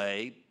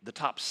relay, the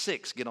top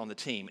 6 get on the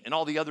team. In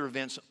all the other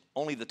events,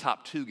 only the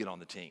top 2 get on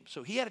the team.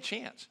 So he had a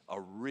chance, a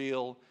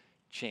real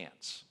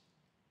chance.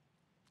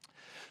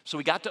 So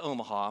we got to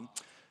Omaha,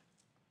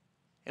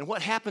 and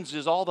what happens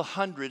is all the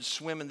hundreds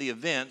swim in the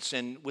events,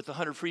 and with the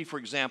 100 free, for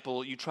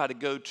example, you try to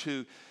go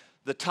to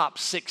the top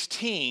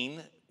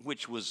 16,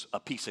 which was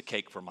a piece of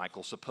cake for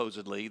Michael,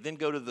 supposedly, then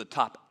go to the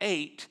top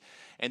 8,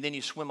 and then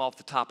you swim off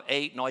the top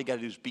 8, and all you got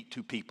to do is beat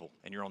 2 people,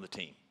 and you're on the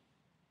team.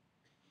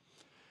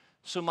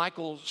 So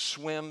Michael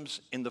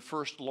swims in the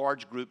first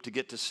large group to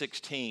get to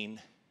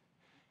 16.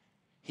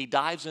 He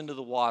dives into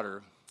the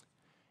water.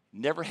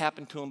 Never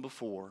happened to him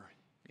before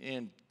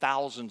in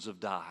thousands of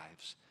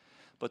dives.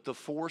 But the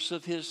force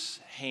of his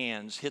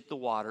hands hit the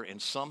water,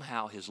 and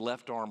somehow his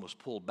left arm was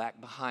pulled back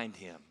behind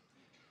him.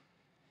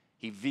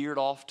 He veered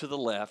off to the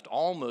left,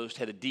 almost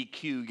had a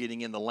DQ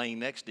getting in the lane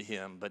next to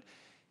him, but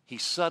he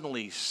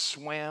suddenly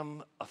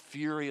swam a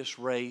furious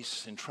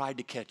race and tried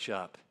to catch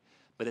up.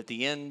 But at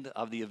the end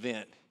of the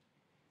event,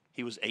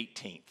 he was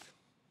 18th.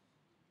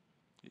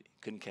 He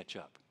couldn't catch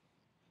up.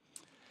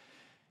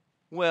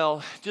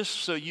 Well, just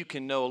so you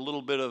can know a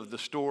little bit of the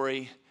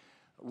story,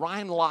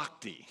 Ryan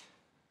Lochte,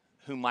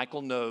 whom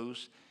Michael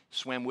knows,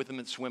 swam with him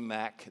at Swim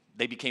Mac.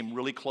 They became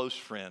really close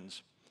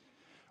friends.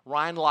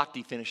 Ryan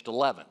Lochte finished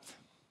 11th,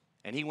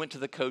 and he went to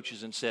the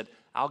coaches and said,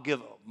 I'll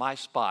give my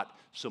spot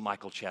so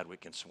Michael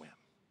Chadwick can swim.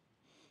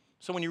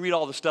 So when you read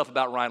all the stuff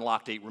about Ryan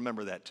Lochte,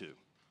 remember that too.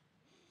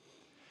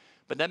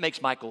 But that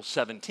makes Michael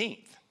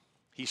 17th.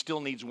 He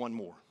still needs one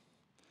more.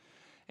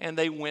 And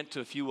they went to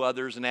a few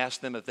others and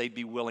asked them if they'd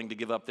be willing to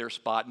give up their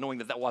spot, knowing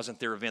that that wasn't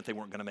their event, they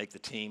weren't going to make the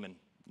team, and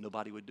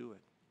nobody would do it.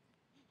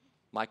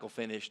 Michael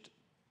finished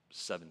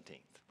 17th.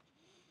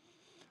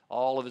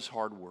 All of his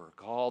hard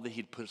work, all that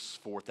he'd put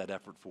forth that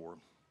effort for,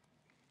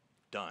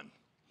 done.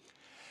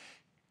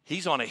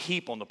 He's on a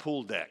heap on the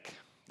pool deck,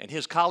 and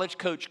his college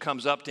coach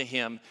comes up to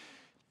him.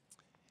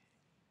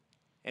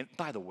 And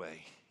by the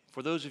way,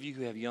 for those of you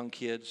who have young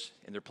kids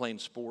and they're playing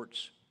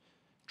sports,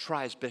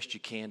 try as best you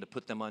can to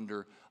put them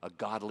under a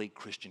godly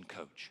Christian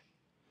coach.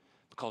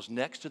 Because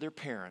next to their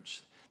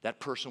parents, that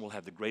person will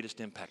have the greatest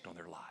impact on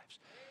their lives.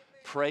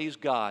 Praise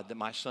God that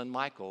my son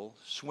Michael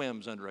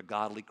swims under a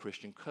godly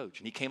Christian coach.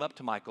 And he came up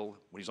to Michael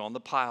when he's on the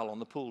pile on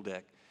the pool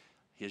deck,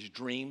 his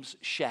dreams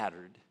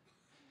shattered,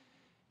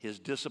 his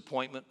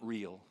disappointment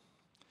real.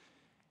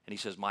 And he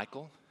says,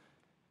 Michael,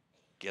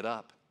 get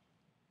up.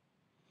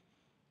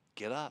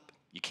 Get up.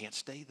 You can't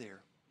stay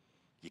there.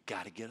 You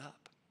got to get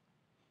up.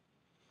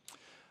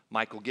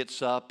 Michael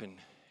gets up, and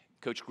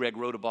Coach Greg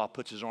Rodabaugh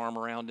puts his arm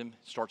around him,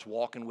 starts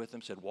walking with him,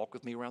 said, walk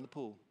with me around the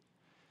pool.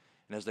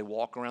 And as they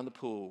walk around the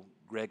pool,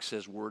 Greg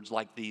says words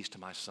like these to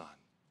my son,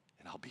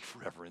 and I'll be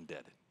forever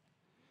indebted.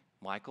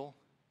 Michael,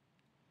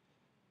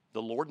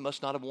 the Lord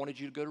must not have wanted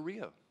you to go to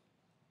Rio.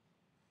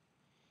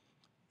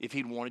 If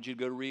he'd wanted you to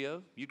go to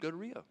Rio, you'd go to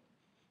Rio.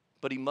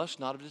 But he must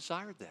not have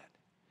desired that.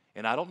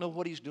 And I don't know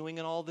what he's doing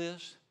in all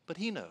this, but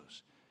he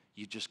knows.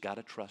 You just got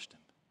to trust him.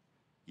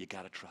 You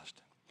got to trust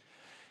him.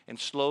 And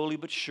slowly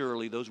but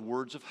surely, those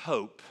words of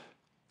hope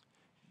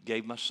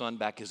gave my son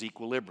back his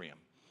equilibrium.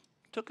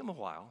 It took him a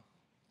while,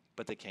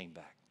 but they came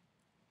back.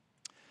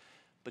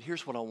 But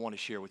here's what I want to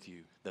share with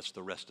you. That's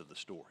the rest of the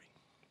story.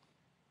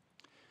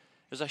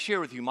 As I share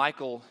with you,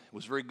 Michael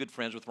was very good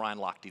friends with Ryan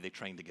Lochte. They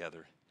trained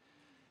together.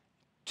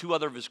 Two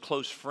other of his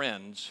close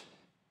friends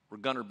were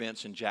Gunnar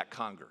Bentz and Jack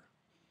Conger.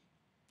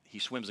 He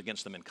swims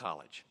against them in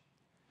college.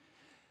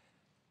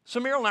 So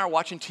Meryl and I are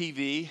watching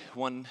TV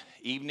one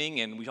evening,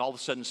 and we all of a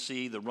sudden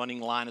see the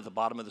running line at the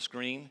bottom of the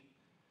screen.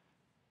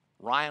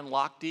 Ryan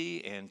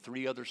Lochte and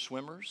 3 other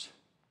swimmers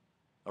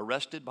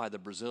arrested by the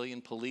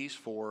Brazilian police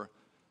for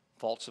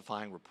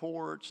falsifying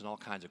reports and all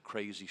kinds of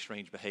crazy,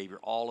 strange behavior,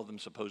 all of them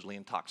supposedly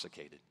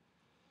intoxicated.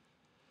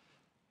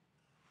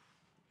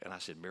 And I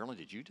said, Marilyn,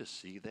 did you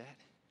just see that?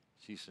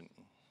 She said,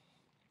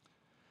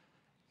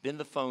 Then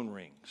the phone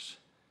rings.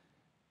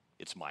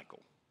 It's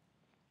Michael.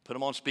 Put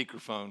him on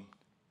speakerphone.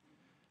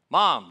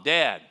 Mom,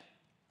 Dad,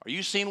 are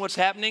you seeing what's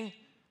happening?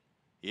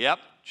 Yep,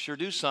 sure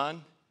do,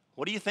 son.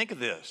 What do you think of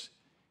this?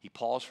 He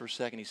paused for a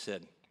second. He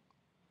said,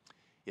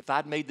 if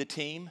I'd made the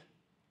team,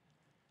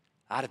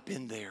 I'd have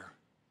been there.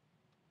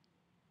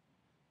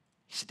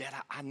 He said, Dad,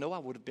 I know I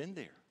would have been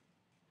there.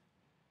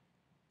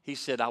 He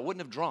said, I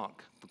wouldn't have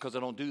drunk because I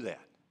don't do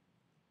that.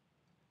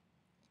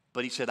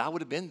 But he said, I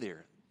would have been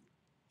there.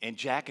 And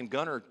Jack and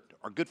Gunnar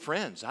are good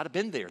friends. I'd have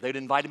been there. They'd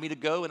invited me to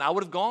go, and I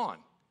would have gone.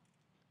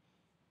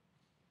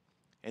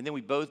 And then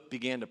we both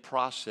began to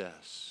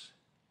process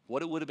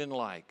what it would have been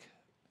like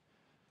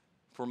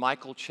for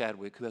Michael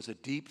Chadwick, who has a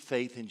deep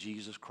faith in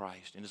Jesus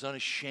Christ and is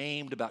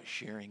unashamed about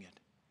sharing it.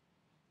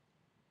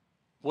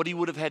 What he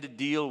would have had to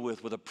deal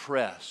with a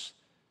press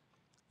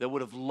that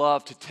would have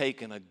loved to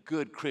take in a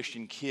good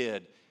Christian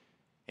kid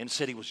and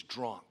said he was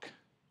drunk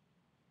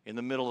in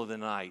the middle of the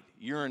night,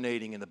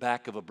 urinating in the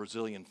back of a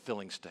Brazilian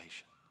filling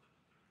station.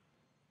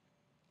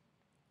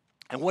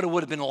 And what it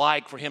would have been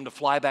like for him to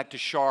fly back to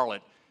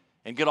Charlotte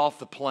and get off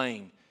the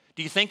plane.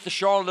 Do you think the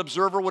Charlotte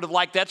Observer would have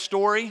liked that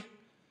story?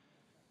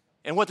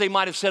 And what they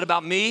might have said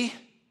about me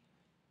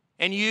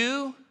and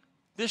you,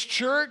 this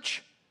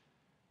church,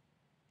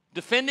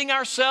 defending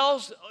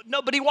ourselves?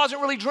 No, but he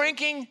wasn't really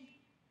drinking.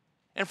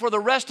 And for the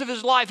rest of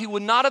his life, he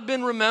would not have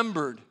been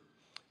remembered.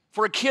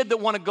 For a kid that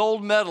won a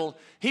gold medal,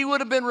 he would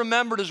have been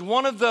remembered as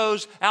one of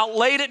those out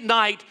late at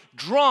night,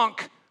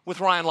 drunk with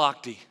Ryan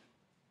Lochte.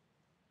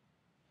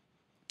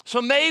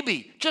 So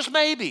maybe, just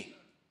maybe,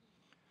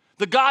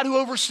 the God who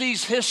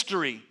oversees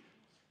history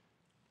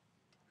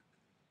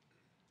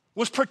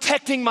was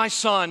protecting my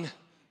son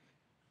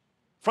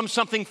from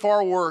something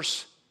far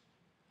worse.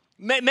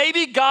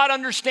 Maybe God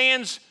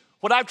understands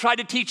what I've tried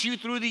to teach you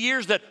through the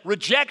years, that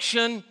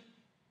rejection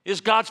is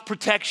God's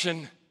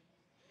protection.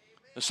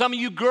 Some of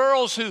you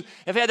girls who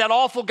have had that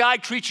awful guy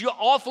treat you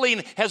awfully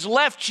and has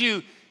left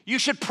you, you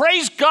should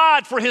praise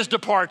God for his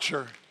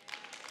departure.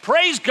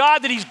 Praise God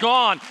that he's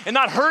gone and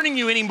not hurting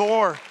you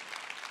anymore.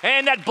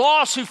 And that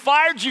boss who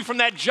fired you from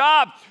that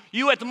job,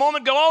 you at the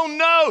moment go, oh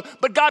no,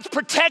 but God's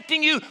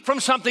protecting you from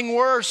something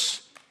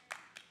worse.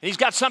 And he's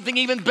got something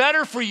even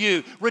better for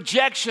you.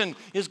 Rejection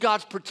is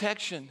God's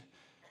protection.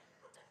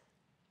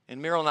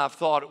 And Meryl and I have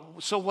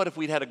thought, so what if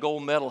we'd had a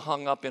gold medal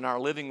hung up in our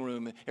living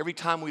room, and every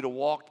time we'd have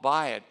walked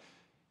by it,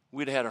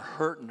 we'd have had a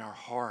hurt in our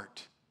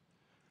heart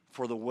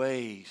for the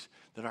ways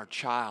that our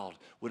child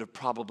would have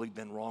probably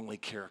been wrongly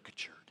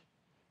caricatured.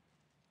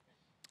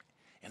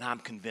 And I'm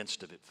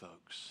convinced of it,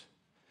 folks.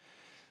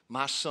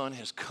 My son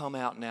has come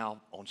out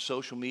now on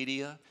social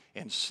media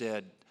and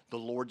said, the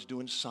Lord's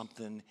doing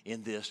something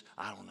in this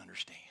I don't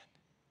understand.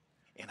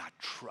 And I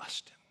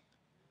trust him.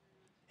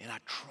 And I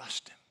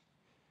trust him.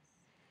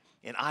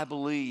 And I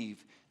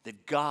believe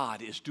that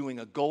God is doing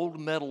a gold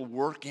medal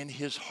work in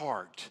his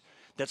heart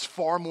that's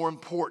far more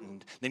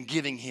important than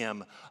giving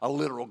him a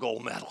literal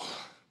gold medal.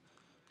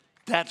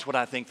 That's what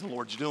I think the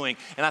Lord's doing.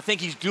 And I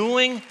think he's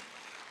doing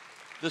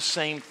the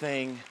same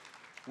thing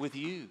with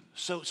you.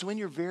 So in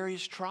your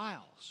various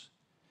trials,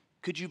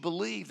 could you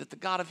believe that the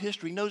God of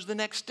history knows the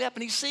next step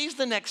and he sees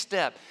the next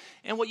step?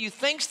 And what you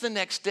think's the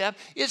next step,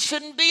 it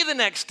shouldn't be the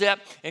next step.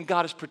 And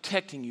God is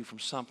protecting you from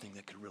something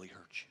that could really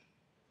hurt you.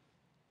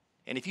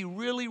 And if you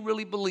really,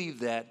 really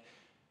believe that,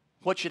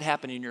 what should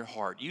happen in your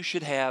heart? You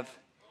should have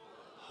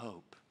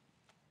hope.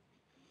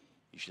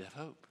 You should have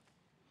hope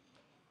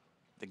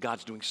that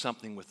God's doing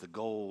something with the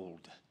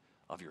gold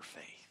of your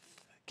faith,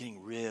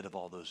 getting rid of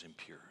all those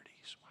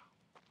impurities. Wow.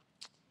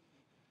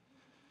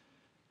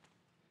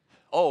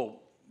 Oh,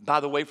 by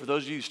the way, for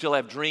those of you who still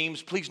have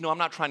dreams, please know I'm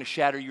not trying to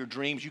shatter your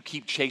dreams. You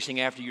keep chasing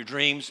after your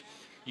dreams.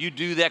 You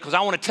do that because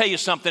I want to tell you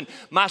something.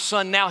 My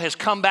son now has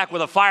come back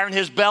with a fire in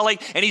his belly,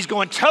 and he's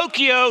going,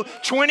 Tokyo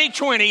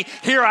 2020,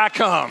 here I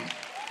come.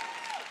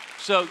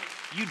 So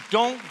you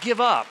don't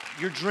give up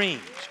your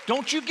dreams.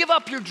 Don't you give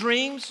up your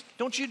dreams.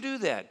 Don't you do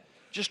that.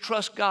 Just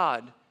trust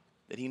God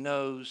that he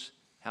knows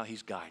how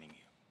he's guiding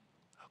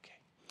you. Okay.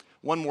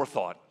 One more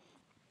thought.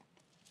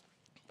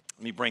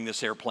 Let me bring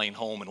this airplane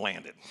home and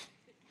land it.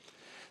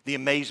 The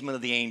amazement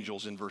of the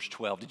angels in verse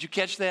 12. Did you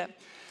catch that?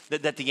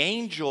 That the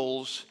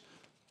angels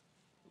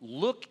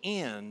look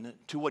in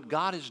to what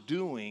God is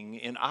doing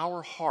in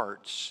our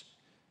hearts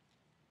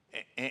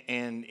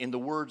And in the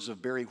words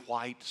of Barry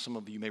White, some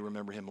of you may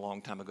remember him a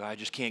long time ago, I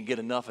just can't get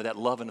enough of that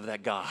loving of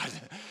that God.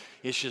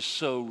 It's just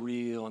so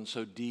real and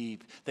so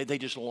deep. They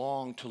just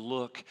long to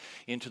look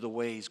into the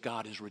ways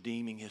God is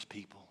redeeming his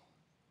people,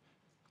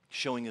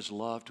 showing his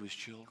love to his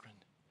children.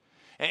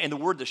 And the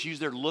word that's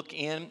used there, look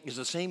in, is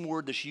the same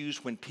word that's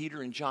used when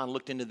Peter and John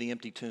looked into the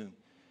empty tomb.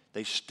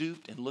 They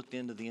stooped and looked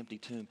into the empty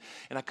tomb.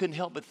 And I couldn't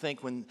help but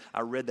think when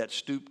I read that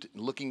stooped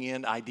looking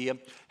in idea,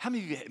 how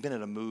many of you have been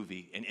at a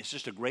movie and it's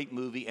just a great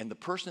movie and the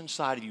person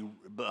inside of you,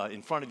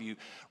 in front of you,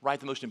 right,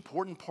 the most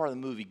important part of the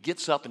movie,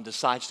 gets up and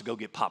decides to go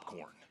get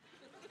popcorn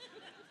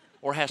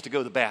or has to go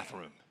to the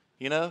bathroom,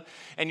 you know?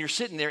 And you're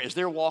sitting there, as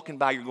they're walking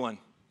by, you're going,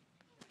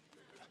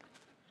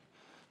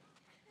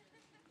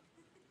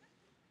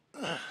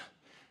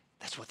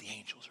 that's what the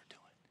angels are doing.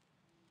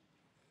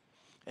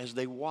 As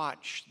they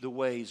watch the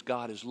ways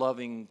God is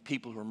loving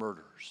people who are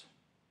murderers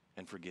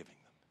and forgiving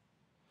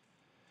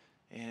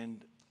them.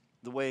 And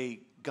the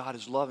way God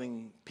is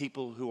loving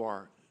people who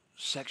are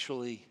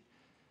sexually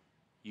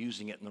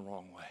using it in the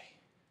wrong way.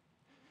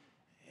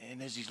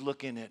 And as he's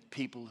looking at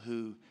people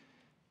who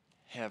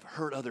have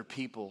hurt other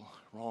people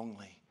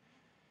wrongly.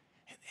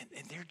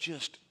 And they're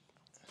just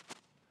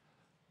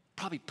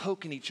probably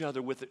poking each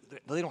other with,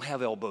 they don't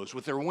have elbows,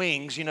 with their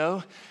wings, you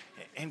know,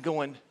 and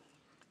going,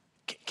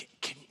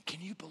 can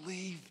you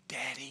believe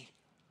Daddy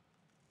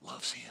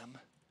loves him?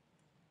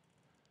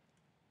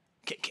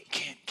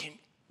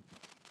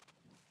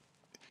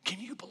 Can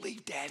you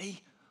believe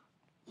Daddy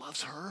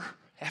loves her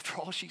after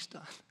all she's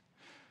done?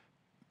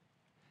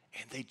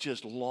 And they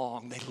just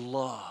long, they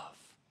love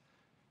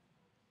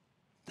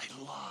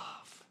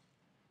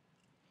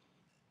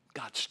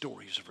God's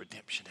stories of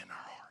redemption in our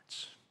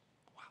hearts.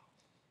 Wow.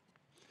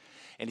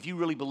 And if you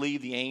really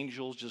believe the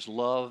angels just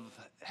love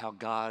how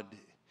God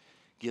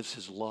gives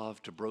his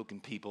love to broken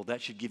people,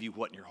 that should give you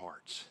what in your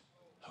hearts?